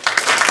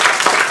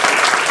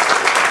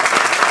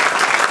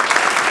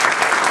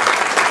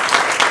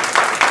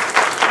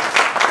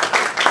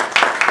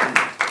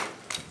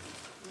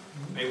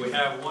 May we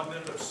have 1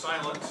 minute of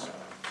silence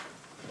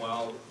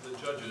while the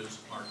judges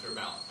mark their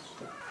ballots.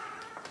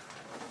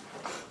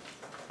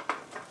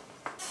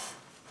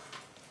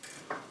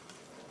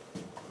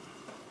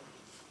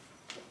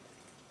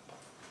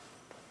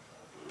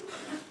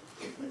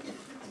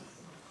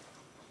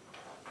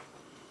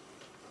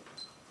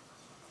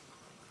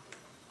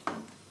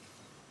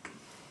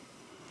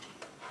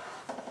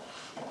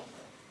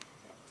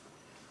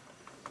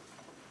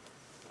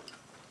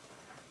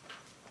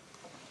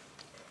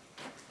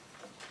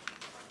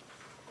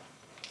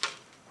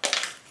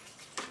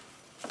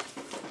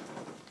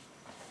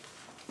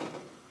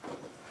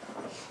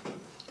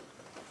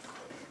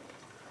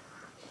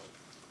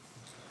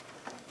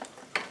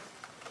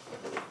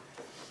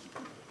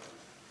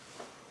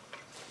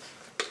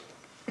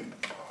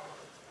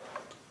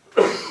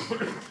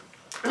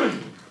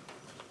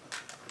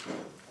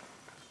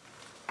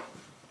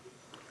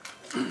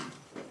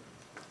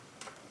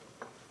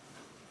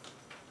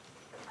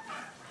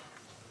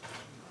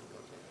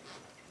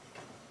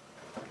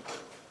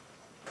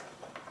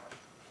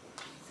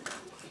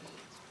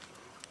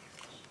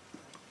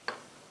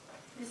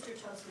 Mr.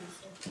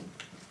 Toastmaster.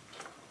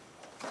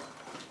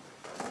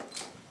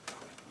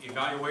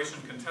 Evaluation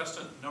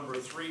contestant number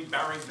 3,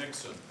 Barry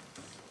Mixon.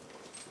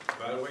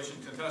 Evaluation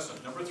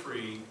contestant number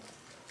 3,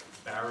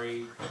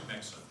 Barry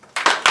Mixon.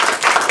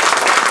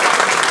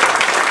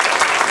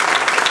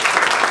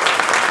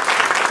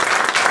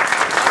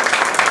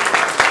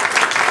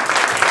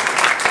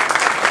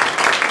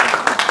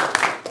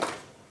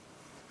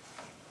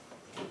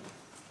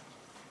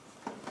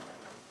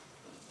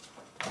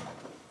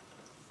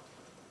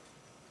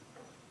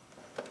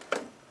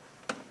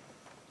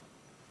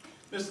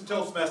 Mr.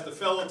 Toastmaster,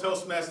 fellow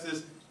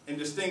Toastmasters, and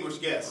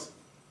distinguished guests.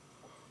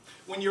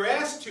 When you're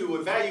asked to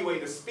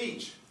evaluate a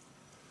speech,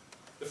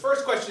 the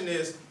first question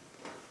is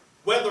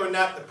whether or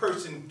not the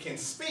person can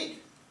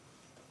speak.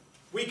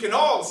 We can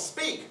all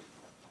speak,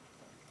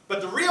 but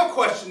the real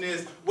question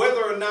is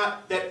whether or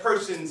not that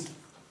person's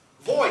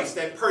voice,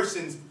 that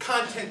person's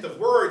content of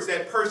words,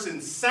 that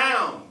person's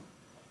sound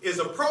is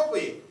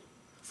appropriate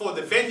for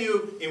the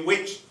venue in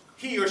which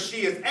he or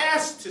she is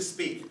asked to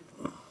speak.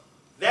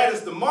 That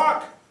is the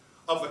mark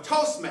of a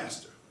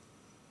Toastmaster.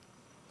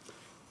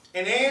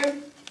 And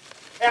Anne,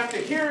 after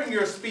hearing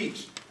your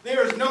speech,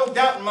 there is no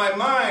doubt in my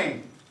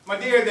mind, my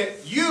dear,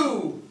 that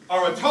you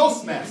are a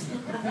Toastmaster.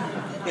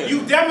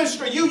 You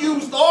demonstrate, you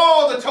used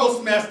all the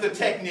Toastmaster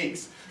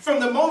techniques. From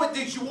the moment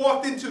that you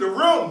walked into the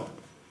room,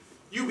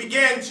 you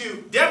began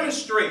to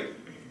demonstrate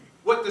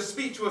what the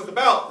speech was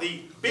about,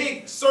 the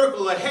big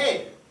circle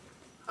ahead.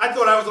 I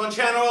thought I was on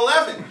Channel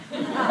 11.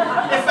 In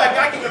fact,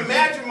 I can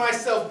imagine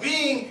myself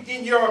being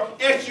in your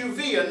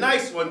SUV, a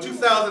nice one,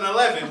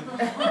 2011, and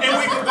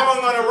we were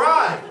going on a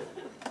ride.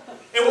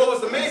 And what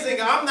was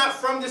amazing, I'm not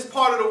from this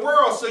part of the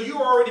world, so you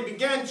already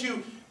began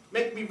to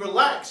make me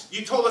relax.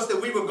 You told us that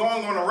we were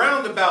going on a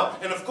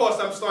roundabout, and of course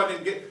I'm starting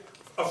to get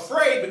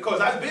afraid because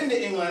I've been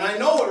to England. I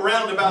know what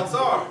roundabouts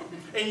are.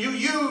 And you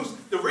use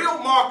the real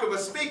mark of a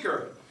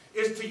speaker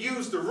is to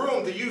use the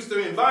room, to use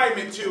the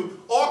environment to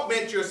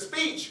augment your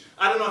speech.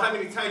 I don't know how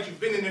many times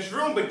you've been in this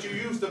room, but you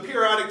use the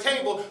periodic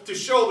table to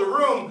show the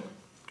room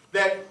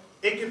that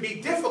it can be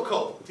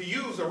difficult to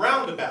use a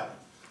roundabout.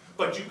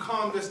 But you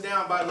calmed us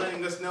down by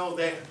letting us know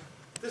that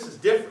this is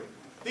different.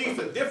 These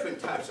are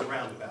different types of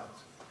roundabouts.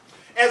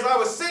 As I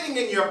was sitting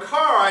in your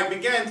car, I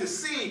began to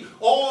see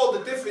all the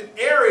different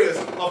areas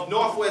of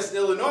Northwest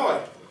Illinois.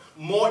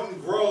 Morton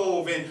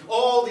Grove and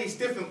all these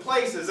different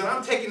places, and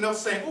I'm taking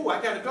notes saying, oh,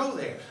 I gotta go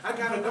there, I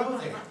gotta go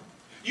there.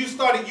 You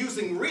started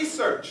using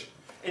research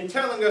and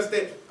telling us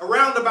that a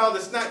roundabout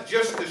is not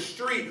just a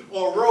street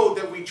or road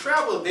that we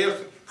travel. There's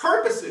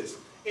purposes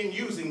in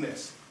using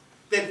this.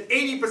 That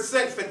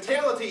 80%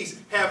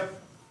 fatalities have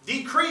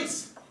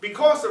decreased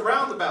because of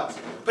roundabouts.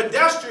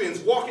 Pedestrians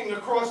walking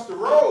across the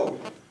road,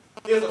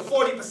 there's a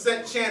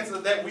 40% chance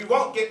that we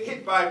won't get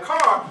hit by a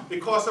car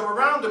because of a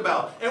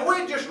roundabout. And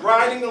we're just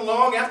riding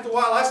along. After a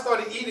while, I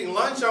started eating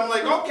lunch. I'm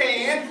like,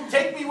 okay, Ann,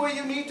 take me where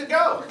you need to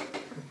go.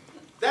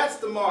 That's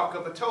the mark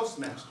of a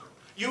Toastmaster.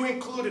 You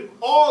included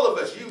all of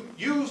us. You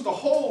used the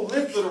whole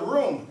length of the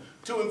room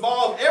to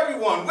involve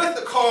everyone, with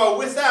the car,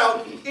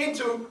 without,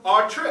 into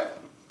our trip.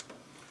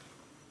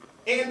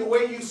 And the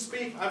way you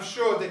speak, I'm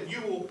sure that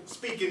you will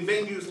speak in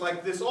venues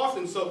like this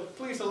often, so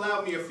please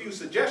allow me a few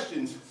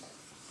suggestions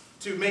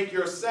to make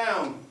your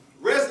sound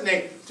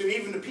resonate to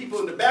even the people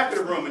in the back of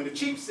the room in the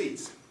cheap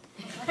seats.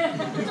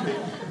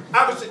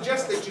 I would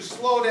suggest that you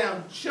slow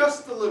down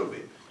just a little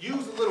bit.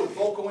 Use a little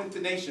vocal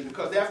intonation,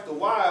 because after a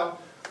while,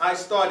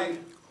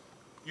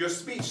 your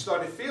speech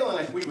started feeling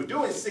like we were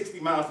doing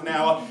 60 miles an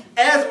hour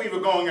as we were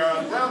going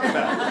around the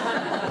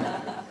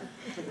roundabout.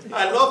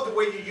 I love the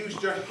way you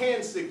used your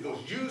hand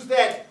signals. Use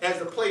that as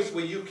a place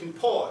where you can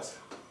pause.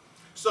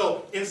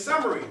 So, in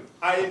summary,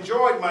 I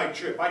enjoyed my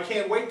trip. I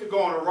can't wait to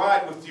go on a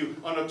ride with you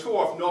on a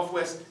tour of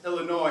Northwest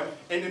Illinois.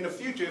 And in the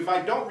future, if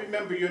I don't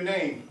remember your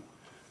name,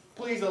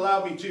 please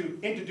allow me to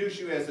introduce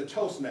you as a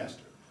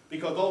Toastmaster.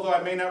 Because although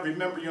I may not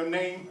remember your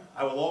name,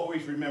 I will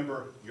always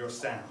remember your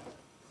sound.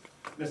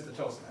 Mr.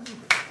 Toastmaster.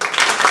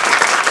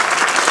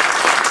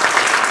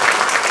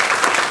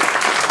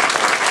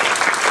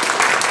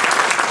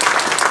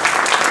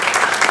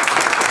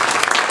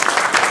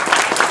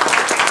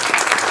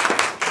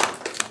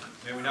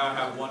 May we now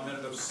have 1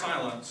 minute of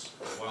silence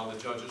while the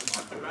judges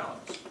mark their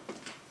ballots.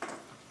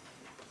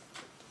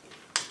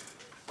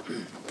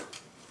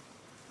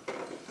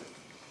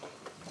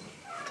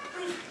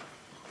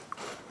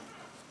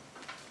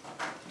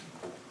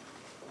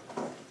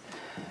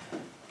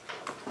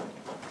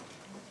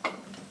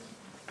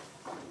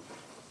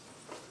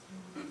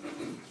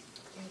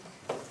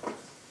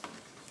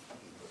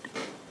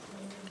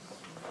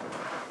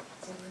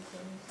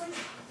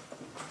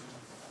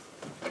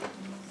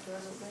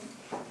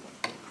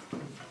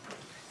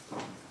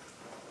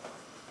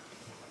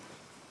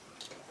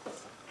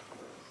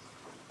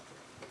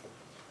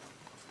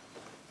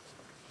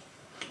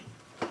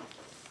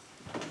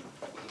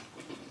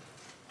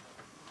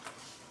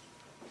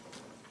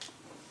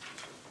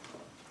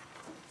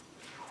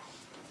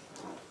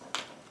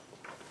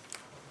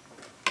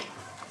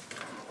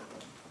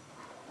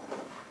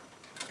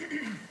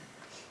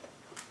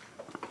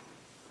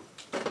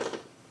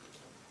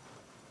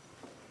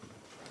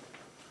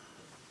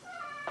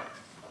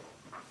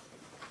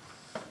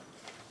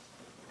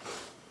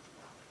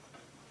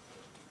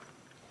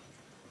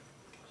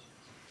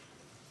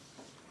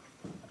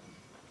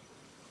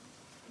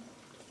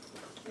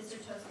 Mr.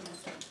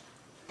 Toastmaster.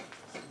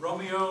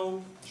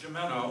 Romeo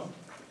Gimeno,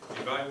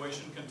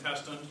 evaluation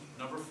contestant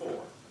number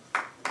 4.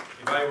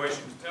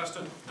 Evaluation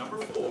contestant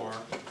number 4,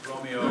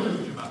 Romeo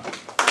Gimeno.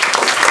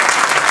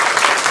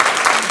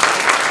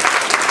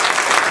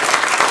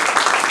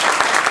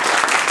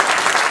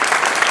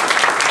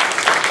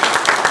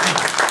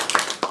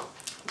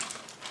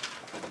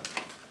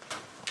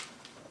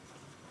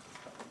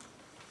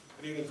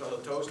 Good evening, fellow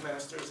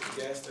Toastmasters,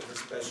 guests, and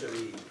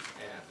especially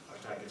Ann, our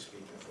target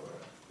speaker for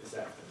this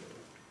afternoon.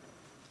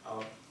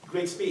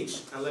 Great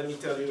speech, and let me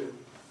tell you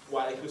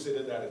why I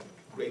consider that a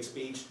great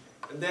speech,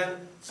 and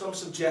then some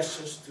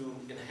suggestions to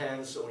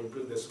enhance or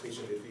improve the speech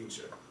in the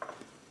future.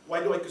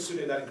 Why do I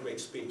consider that a great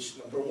speech?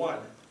 Number one,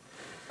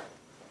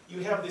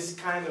 you have this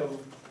kind of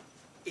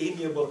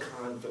amiable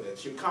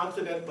confidence. You're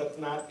confident, but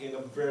not in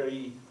a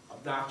very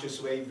obnoxious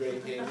way,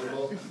 very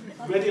amiable,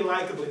 very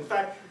likable. In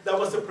fact, that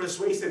was a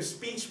persuasive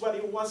speech, but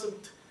it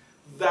wasn't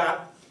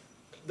that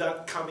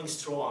coming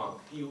strong.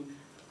 You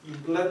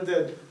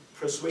blended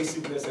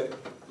persuasiveness and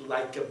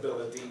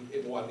likability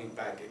in one big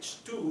package.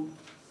 Two,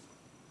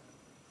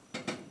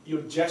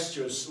 your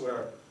gestures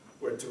were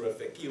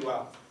terrific. You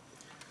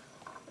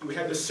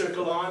had the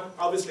circle on.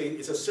 Obviously,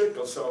 it's a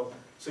circle, so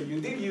you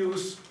did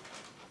use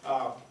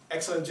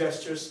excellent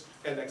gestures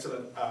and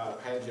excellent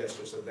hand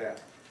gestures of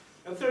that.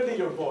 And thirdly,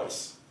 your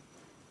voice.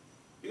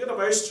 You got a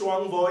very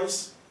strong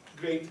voice,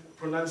 great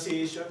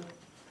pronunciation.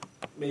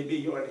 Maybe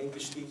you're an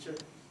English teacher,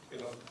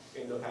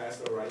 in the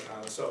past or right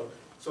now.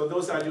 So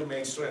those are your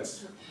main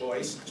strengths: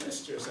 voice,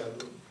 gestures,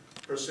 and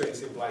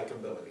persuasive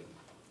likability.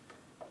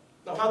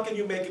 Now, how can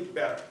you make it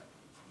better?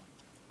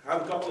 I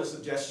have a couple of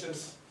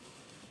suggestions.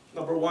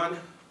 Number one,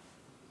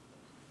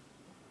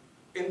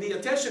 in the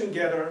attention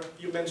getter,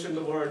 you mentioned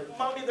the word,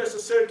 "Mommy, there's a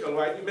circle,"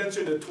 right? You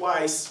mentioned it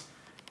twice,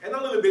 and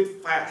a little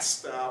bit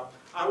fast.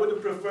 I would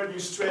have preferred you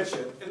stretch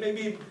it, and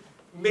maybe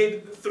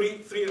made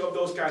three of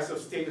those kinds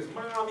of statements.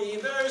 "Mommy,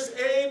 there's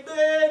a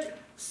big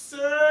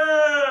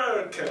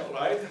circle,"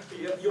 right?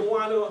 You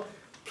want to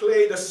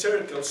play the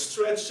circle,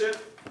 stretch it,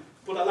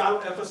 put a lot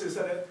of emphasis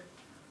on it.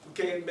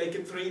 Okay, make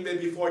it 3,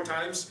 maybe 4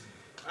 times.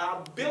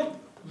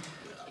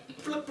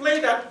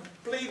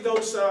 Play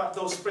those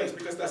phrases,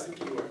 because that's the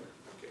key word.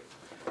 Okay.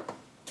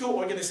 2,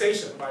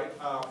 organization, right?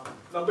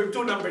 Number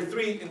 2, number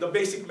 3 in the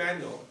basic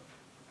manual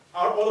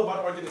are all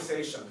about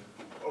organization.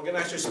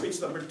 Organize your speech.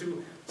 Number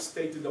 2,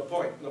 stay to the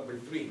point. Number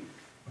 3.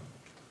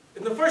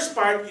 In the first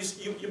part,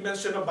 you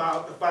mentioned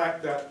about the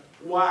fact that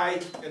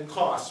why and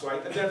cost,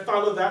 right? And then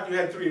follow that, you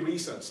had 3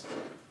 reasons.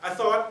 I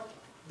thought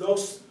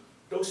those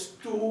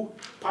 2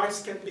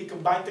 parts can be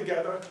combined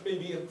together,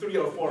 maybe in 3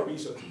 or 4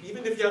 reasons,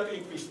 even if you have to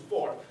increase to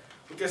 4.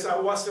 because I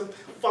wasn't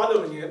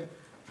following it,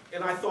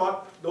 and I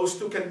thought those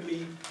two can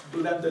be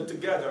blended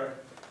together.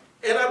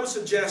 And I would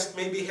suggest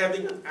maybe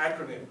having an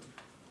acronym.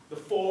 The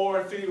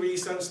 3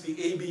 reasons, the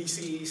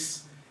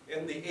ABCs,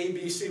 and the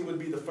ABC would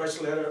be the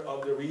first letter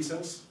of the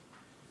reasons,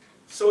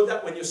 so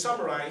that when you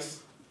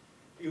summarize,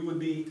 it would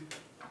be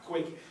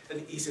quick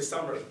and easy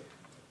summary.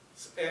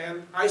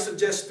 And I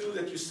suggest too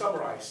that you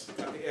summarize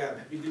at the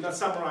end. If you did not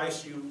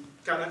summarize, you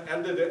kind of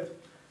ended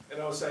it,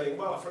 and I was saying,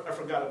 well, I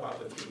forgot about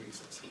the 2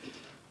 reasons.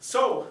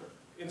 So,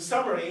 in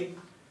summary,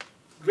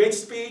 great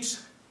speech,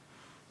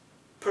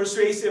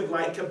 persuasive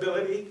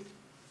likability,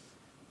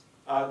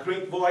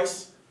 great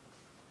voice,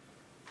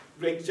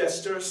 great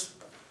gestures,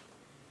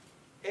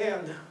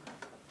 and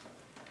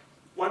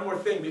one more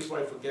thing before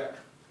I forget.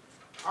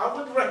 I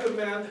would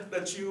recommend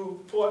that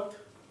you put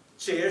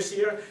chairs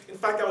here. In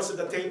fact, I was at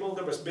the table,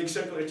 there was big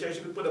circular chairs.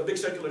 You could put a big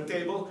circular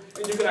table,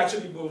 and you could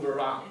actually move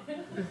around.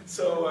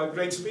 So,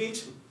 great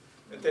speech,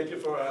 and thank you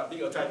for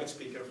being a target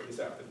speaker for this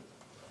afternoon.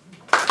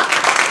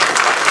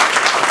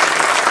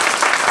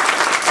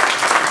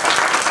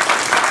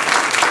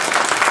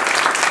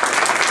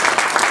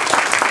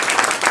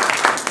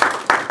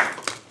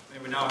 May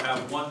we now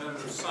have 1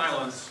 minute of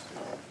silence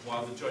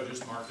while the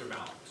judges mark their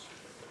ballots.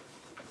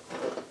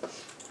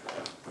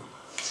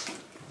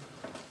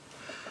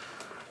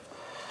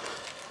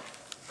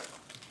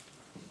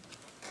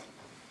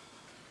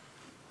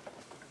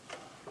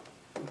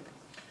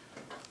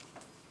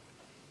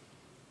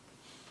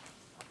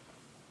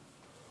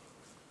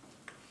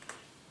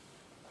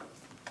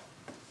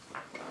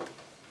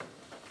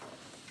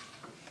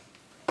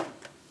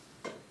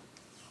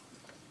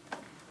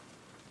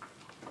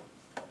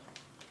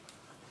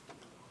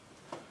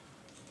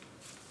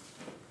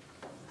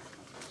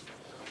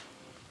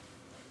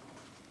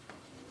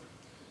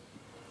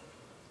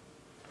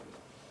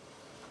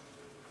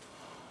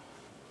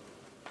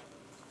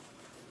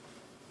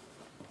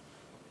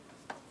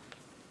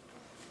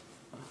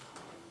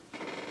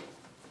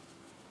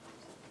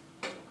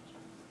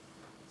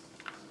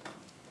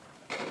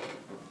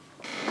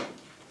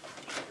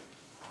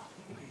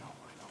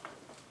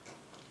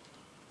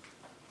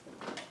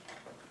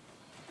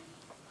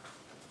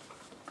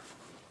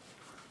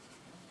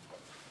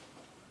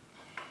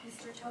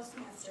 Mr.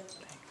 Toastmaster.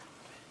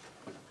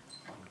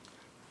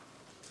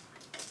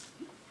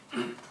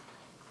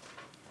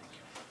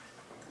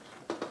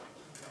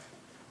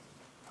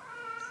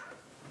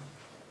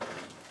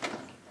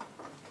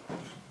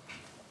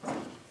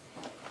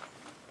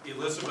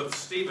 Elizabeth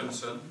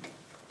Stevenson,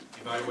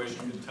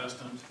 evaluation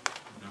contestant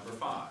number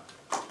 5.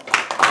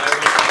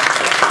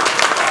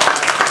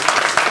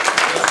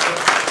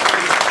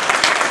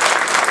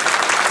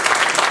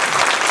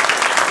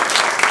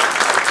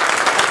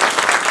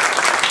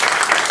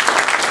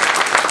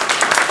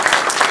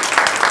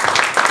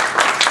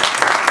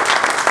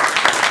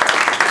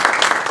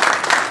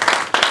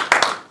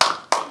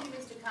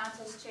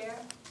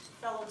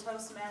 Fellow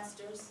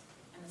Toastmasters,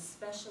 and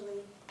especially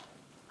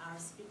our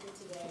speaker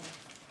today,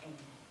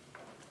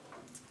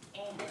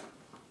 Anne.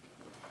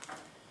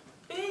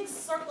 Big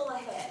Circle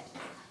Ahead.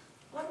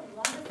 What a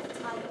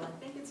wonderful title.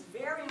 I think it's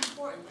very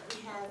important that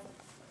we have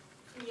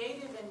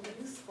creative and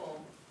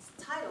useful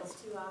titles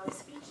to our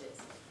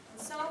speeches.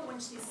 And so when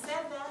she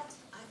said that,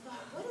 I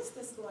thought, what is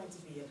this going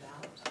to be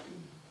about?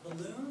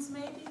 Balloons,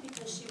 maybe?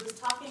 Because she was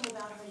talking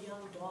about her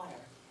young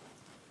daughter.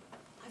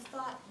 I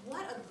thought,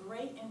 what a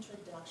great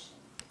introduction.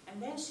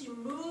 And then she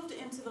moved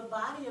into the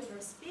body of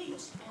her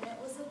speech, and it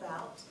was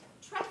about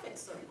traffic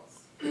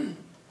circles. I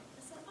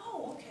said,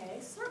 oh, okay,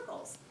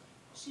 circles.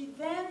 She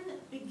then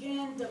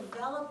began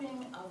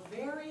developing a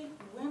very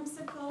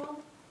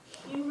whimsical,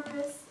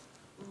 humorous,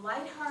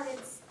 lighthearted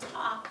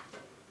talk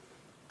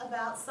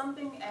about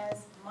something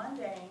as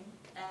mundane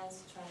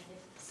as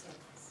traffic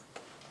circles.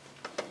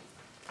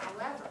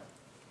 However,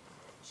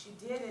 she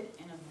did it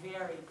in a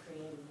very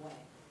creative way.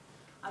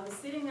 I was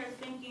sitting there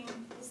thinking,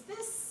 is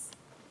this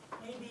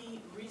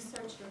maybe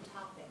research your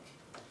topic?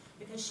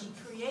 Because she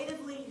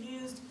creatively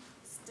used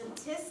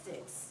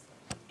statistics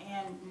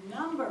and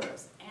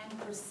numbers and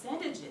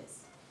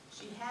percentages.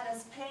 She had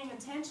us paying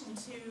attention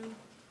to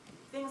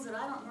things that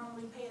I don't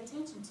normally pay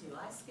attention to.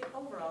 I skip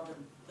over all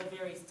the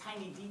various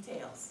tiny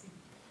details.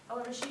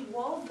 However, she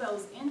wove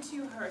those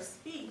into her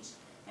speech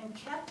and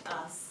kept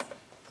us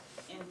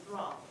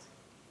enthralled.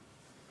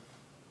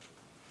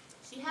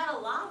 She had a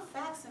lot of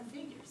facts and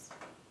figures.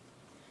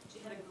 She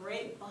had a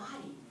great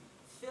body,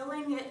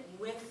 filling it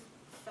with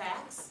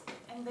facts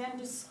and then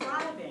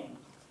describing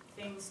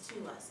things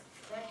to us.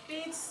 That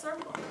big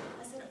circle.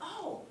 I said,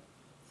 oh,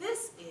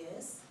 this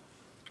is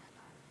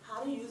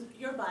how to use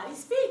your body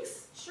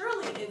speaks.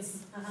 Surely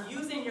it's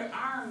using your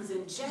arms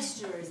and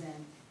gestures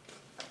and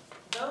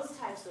those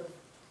types of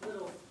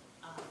little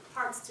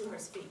parts to her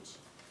speech.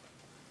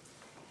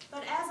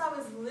 But as I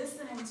was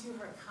listening to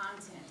her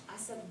content, I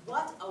said,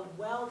 what a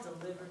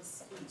well-delivered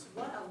speech.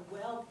 What a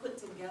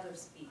well-put-together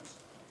speech.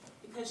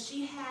 Because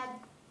she had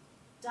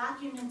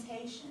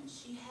documentation.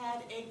 She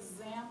had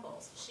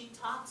examples. She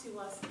talked to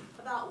us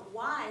about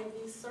why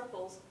these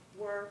circles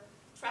were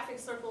traffic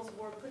circles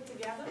were put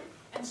together,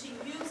 and she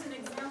used an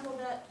example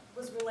that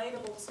was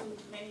relatable to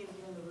many of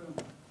you in the room.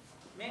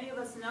 Many of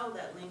us know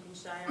that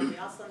Lincolnshire, we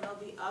also know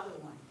the other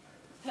one.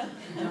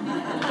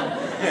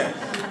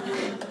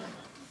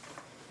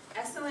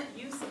 Excellent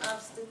use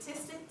of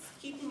statistics,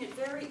 keeping it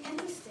very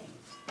interesting.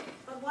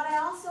 But what I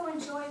also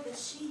enjoyed that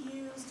she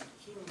used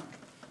humor.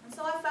 And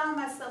so I found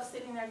myself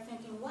sitting there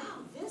thinking,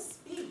 wow, this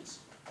speech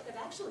could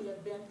actually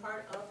have been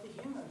part of the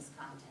humorous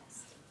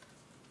contest.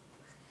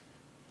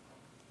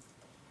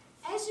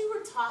 As you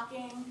were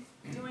talking,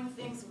 doing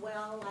things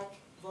well like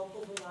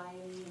vocal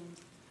variety and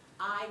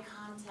eye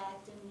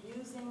contact and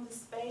using the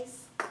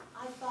space,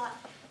 I thought,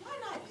 why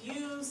not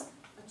use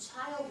a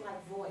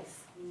childlike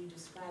voice when you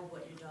describe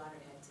what your daughter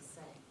had to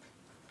say?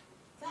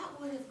 That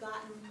would have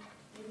gotten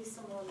maybe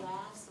some more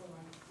laughs or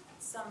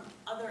some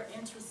other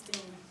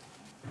interesting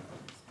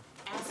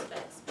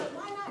aspects. But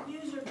why not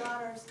use your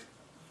daughter's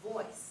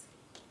voice?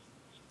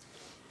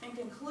 In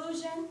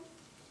conclusion,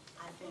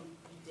 I think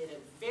you did a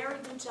very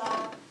good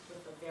job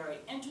with a very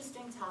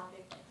interesting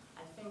topic.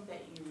 I think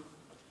that you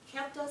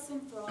kept us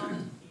enthralled,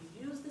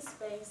 you used the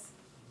space.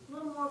 A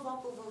little more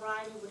vocal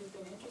variety would have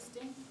been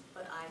interesting,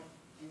 but I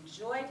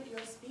enjoyed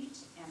your speech,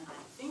 and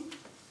I think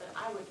that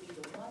I would be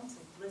the one to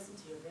listen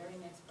to your very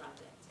next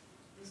project.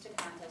 Mr.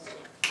 Contest Chair.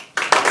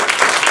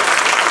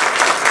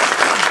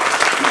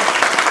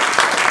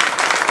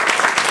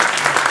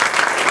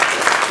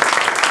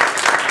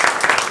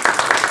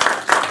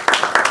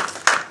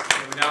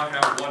 We now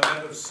have 1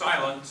 minute of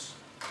silence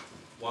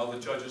while the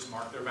judges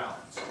mark their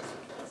ballots.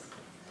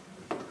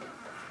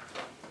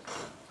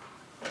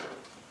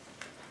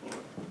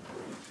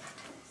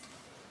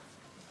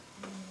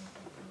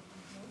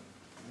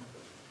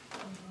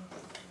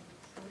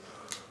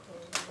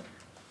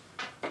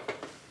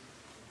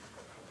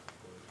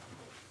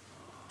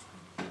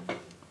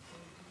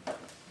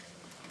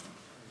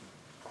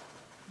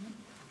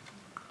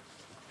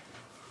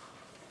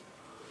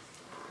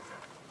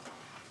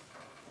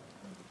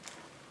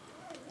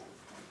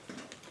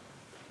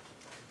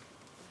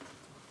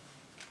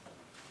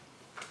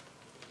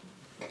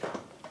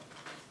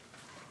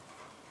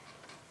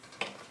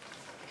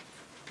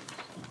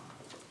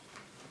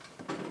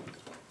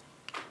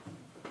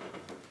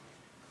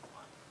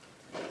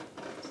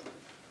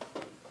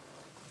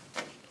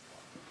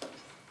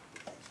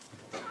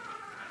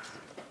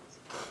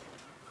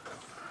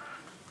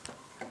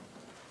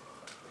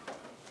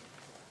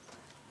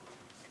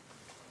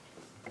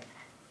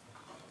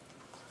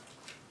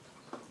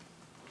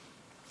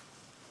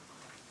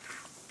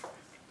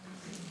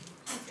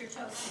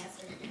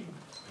 Toastmaster.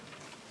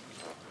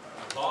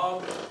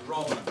 Bob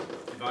Roman,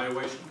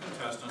 evaluation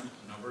contestant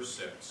number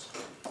 6.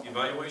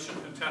 Evaluation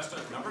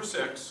contestant number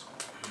 6,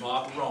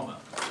 Bob Roman.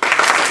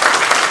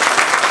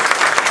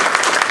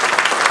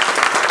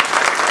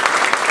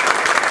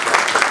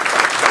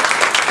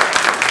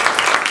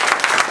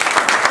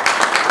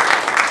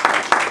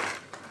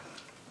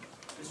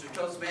 Mr.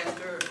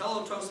 Toastmaster,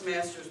 fellow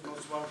Toastmasters,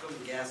 most welcome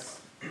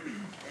guests, and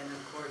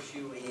of course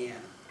you,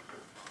 Ann.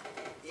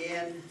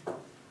 Ann,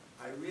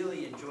 I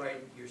really enjoyed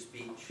your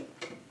speech.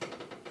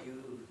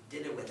 You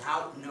did it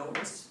without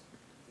notes.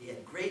 You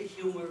had great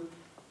humor.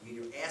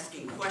 You're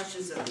asking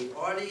questions of the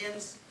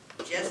audience,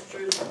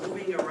 gestures,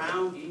 moving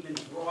around. You even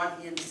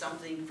brought in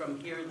something from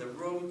here in the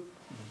room.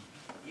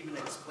 You even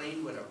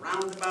explained what a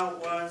roundabout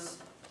was.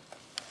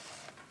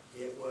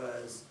 It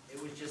was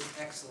just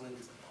excellent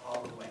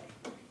all the way.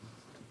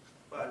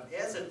 But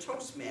as a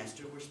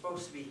Toastmaster, we're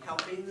supposed to be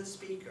helping the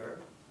speaker.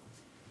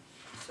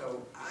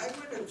 So I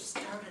would have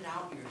started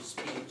out your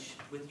speech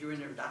with your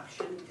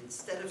introduction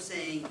instead of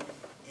saying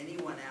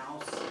anyone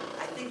else.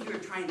 I think you were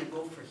trying to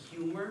go for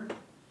humor,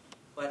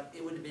 but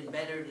it would have been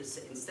better to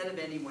say, instead of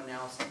anyone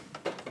else,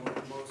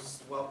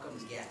 most welcome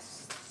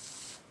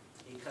guests.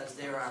 Because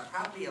there are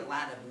probably a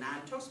lot of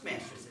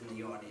non-Toastmasters in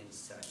the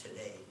audience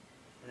today.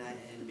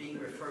 And being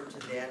referred to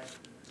that.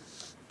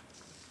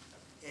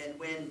 And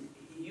when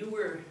you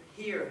were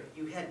here,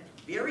 you had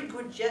very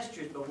good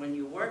gestures, but when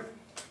you weren't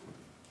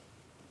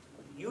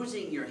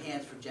using your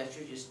hands for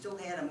gestures, you still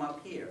had them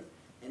up here,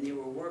 and they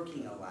were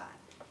working a lot.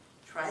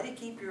 Try to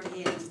keep your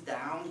hands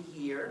down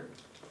here.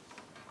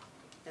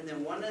 And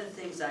then one of the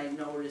things I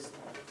noticed,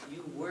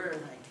 you were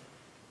like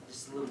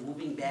just a little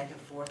moving back and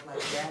forth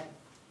like that.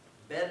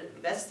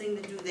 Best thing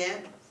to do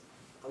that,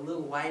 a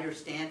little wider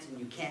stance, and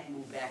you can't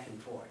move back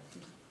and forth.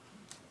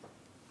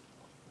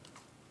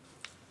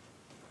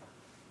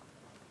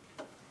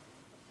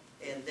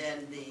 And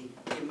then the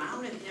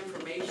amount of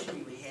information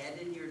you had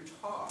in your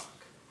talk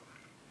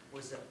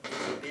was a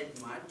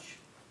bit much.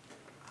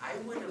 I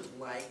would have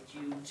liked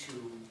you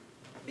to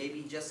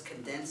maybe just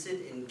condense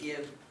it and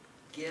give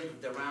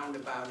the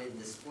roundabout in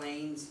Des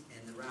Plaines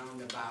and the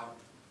roundabout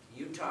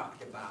you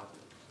talked about,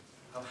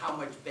 of how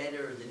much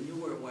better the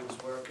newer ones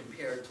were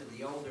compared to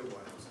the older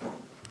ones.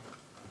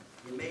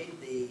 You made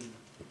the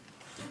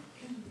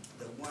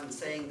one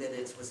saying that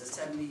it was a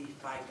 75%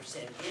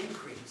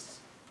 increase,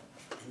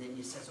 and then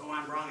you said, oh,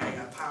 I'm wrong, I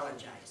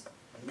apologize.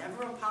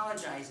 Never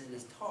apologize in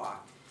his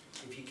talk.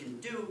 If you can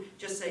do,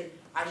 just say,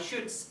 I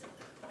should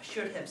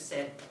have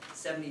said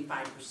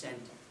 75%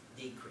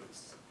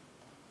 decrease.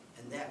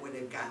 And that would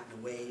have gotten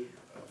away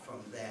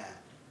from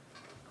that.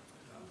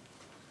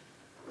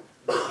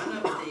 One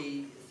of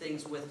the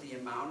things with the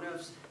amount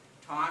of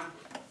talk,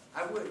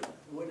 I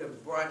would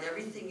have brought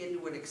everything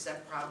into it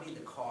except probably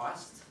the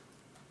cost.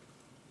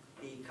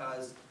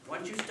 Because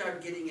once you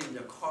start getting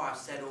into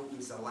cost, that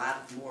opens a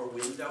lot more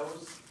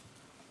windows.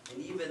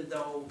 And even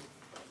though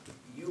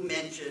you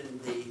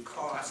mentioned the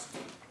cost,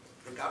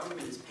 the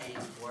government is paying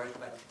for it,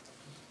 but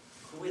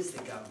who is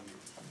the government?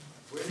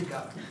 We're the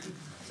government.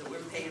 So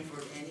we're paying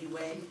for it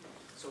anyway.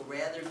 So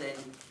rather than,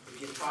 if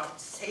you talked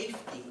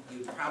safety,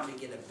 you'd probably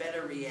get a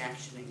better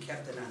reaction and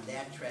kept it on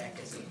that track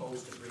as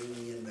opposed to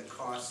bringing in the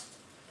cost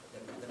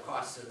of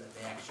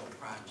the actual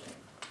project.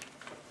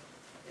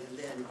 And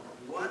then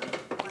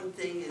one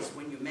thing is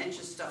when you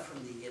mention stuff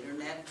from the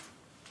internet,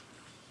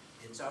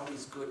 it's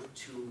always good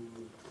to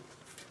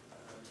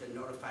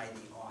notify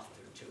the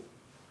author too.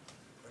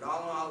 But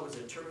all in all, it was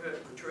a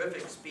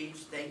terrific speech.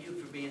 Thank you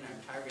for being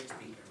our target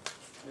speaker,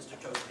 Mr.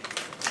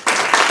 Toastmaster.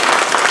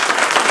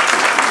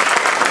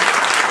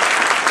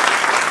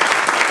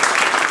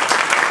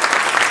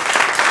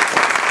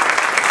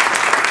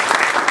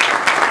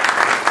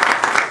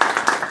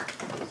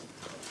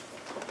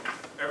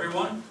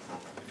 Everyone,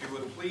 if you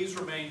would please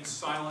remain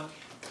silent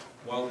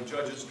while the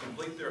judges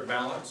complete their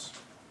ballots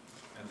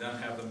and then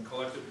have them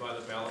collected by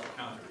the ballot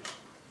counters.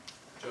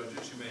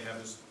 Judges, you may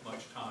have as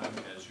much time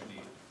as you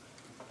need.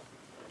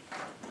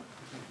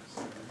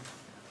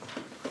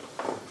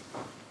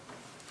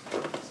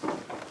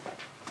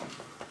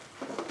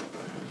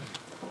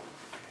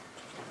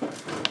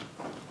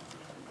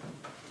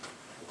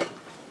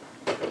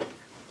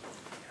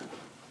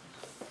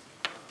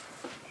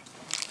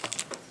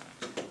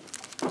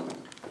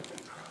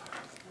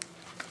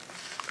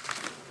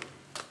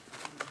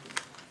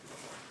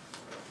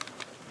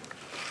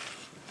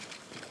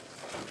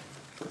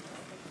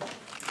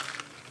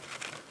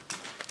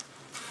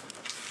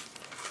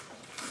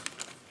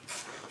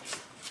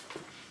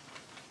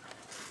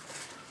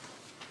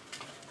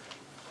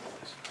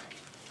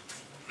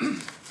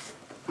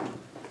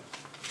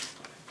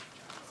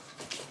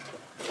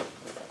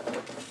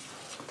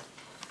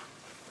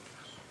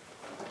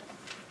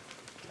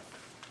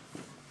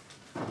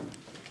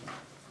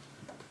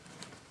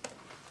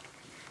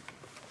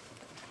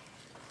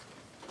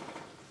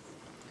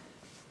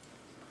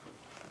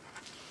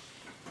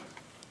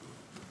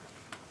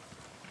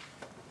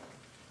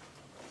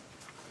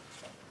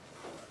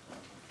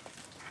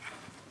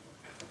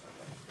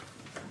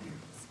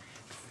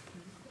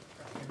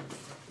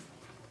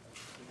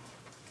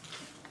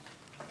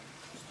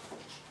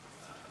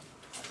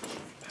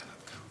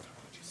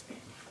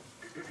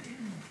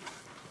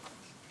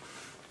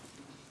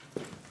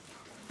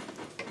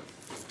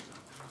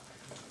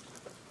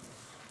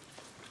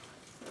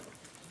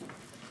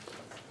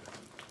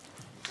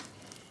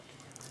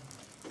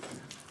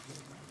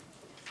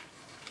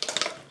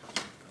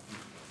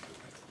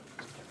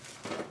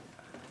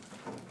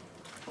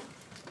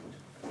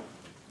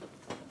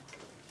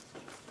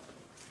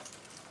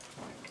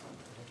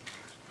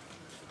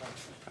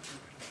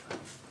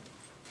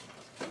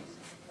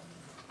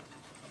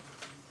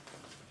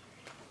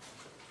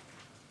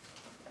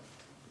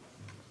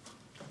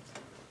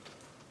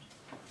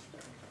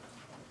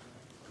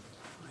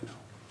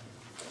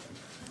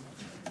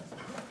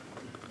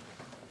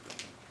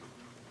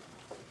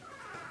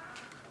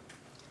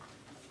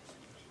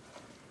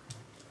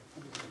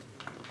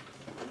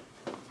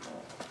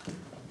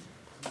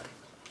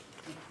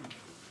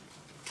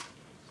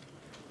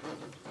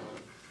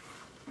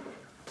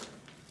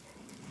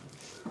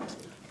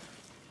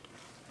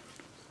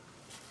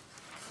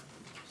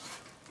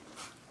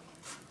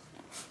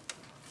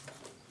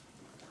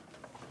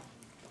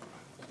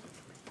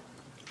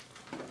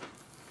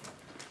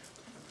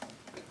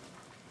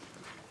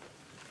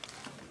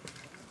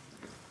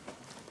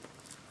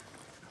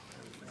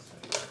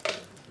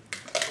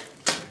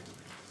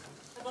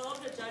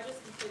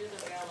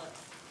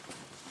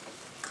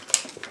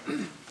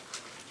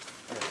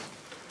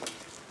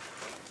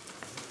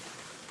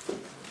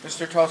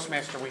 Mr.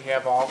 Toastmaster, we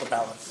have all the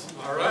ballots.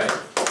 All right.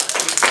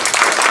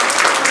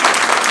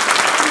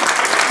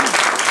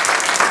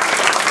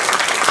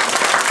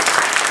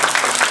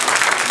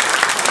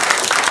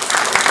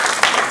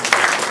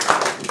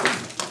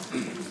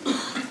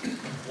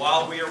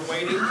 While we are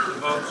waiting for the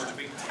votes to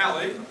be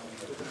tallied,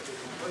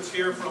 let's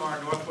hear from our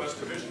Northwest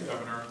Division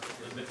Governor,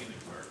 Linda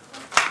Eningberg.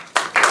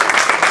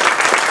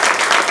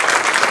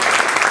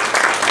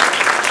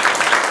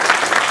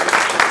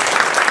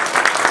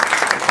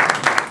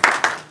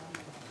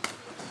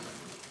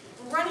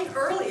 We're running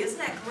early, isn't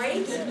that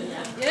great?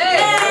 Yay!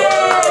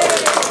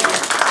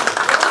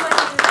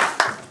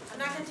 I'm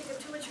not going to take up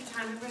too much of your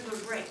time. I'm going to go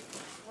to break.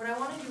 What I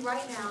want to do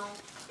right now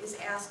is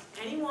ask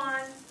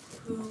anyone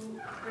who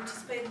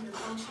participated in the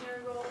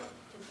functionary role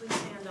to please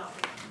stand up.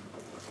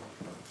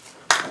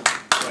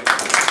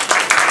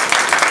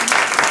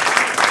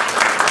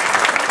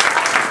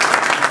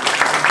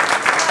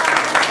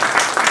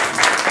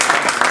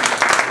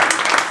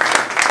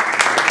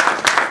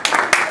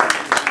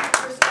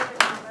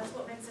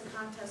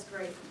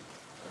 great.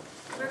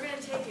 We're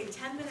gonna take a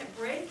 10-minute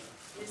break.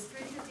 It is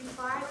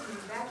 3:55, and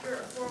we'll be back here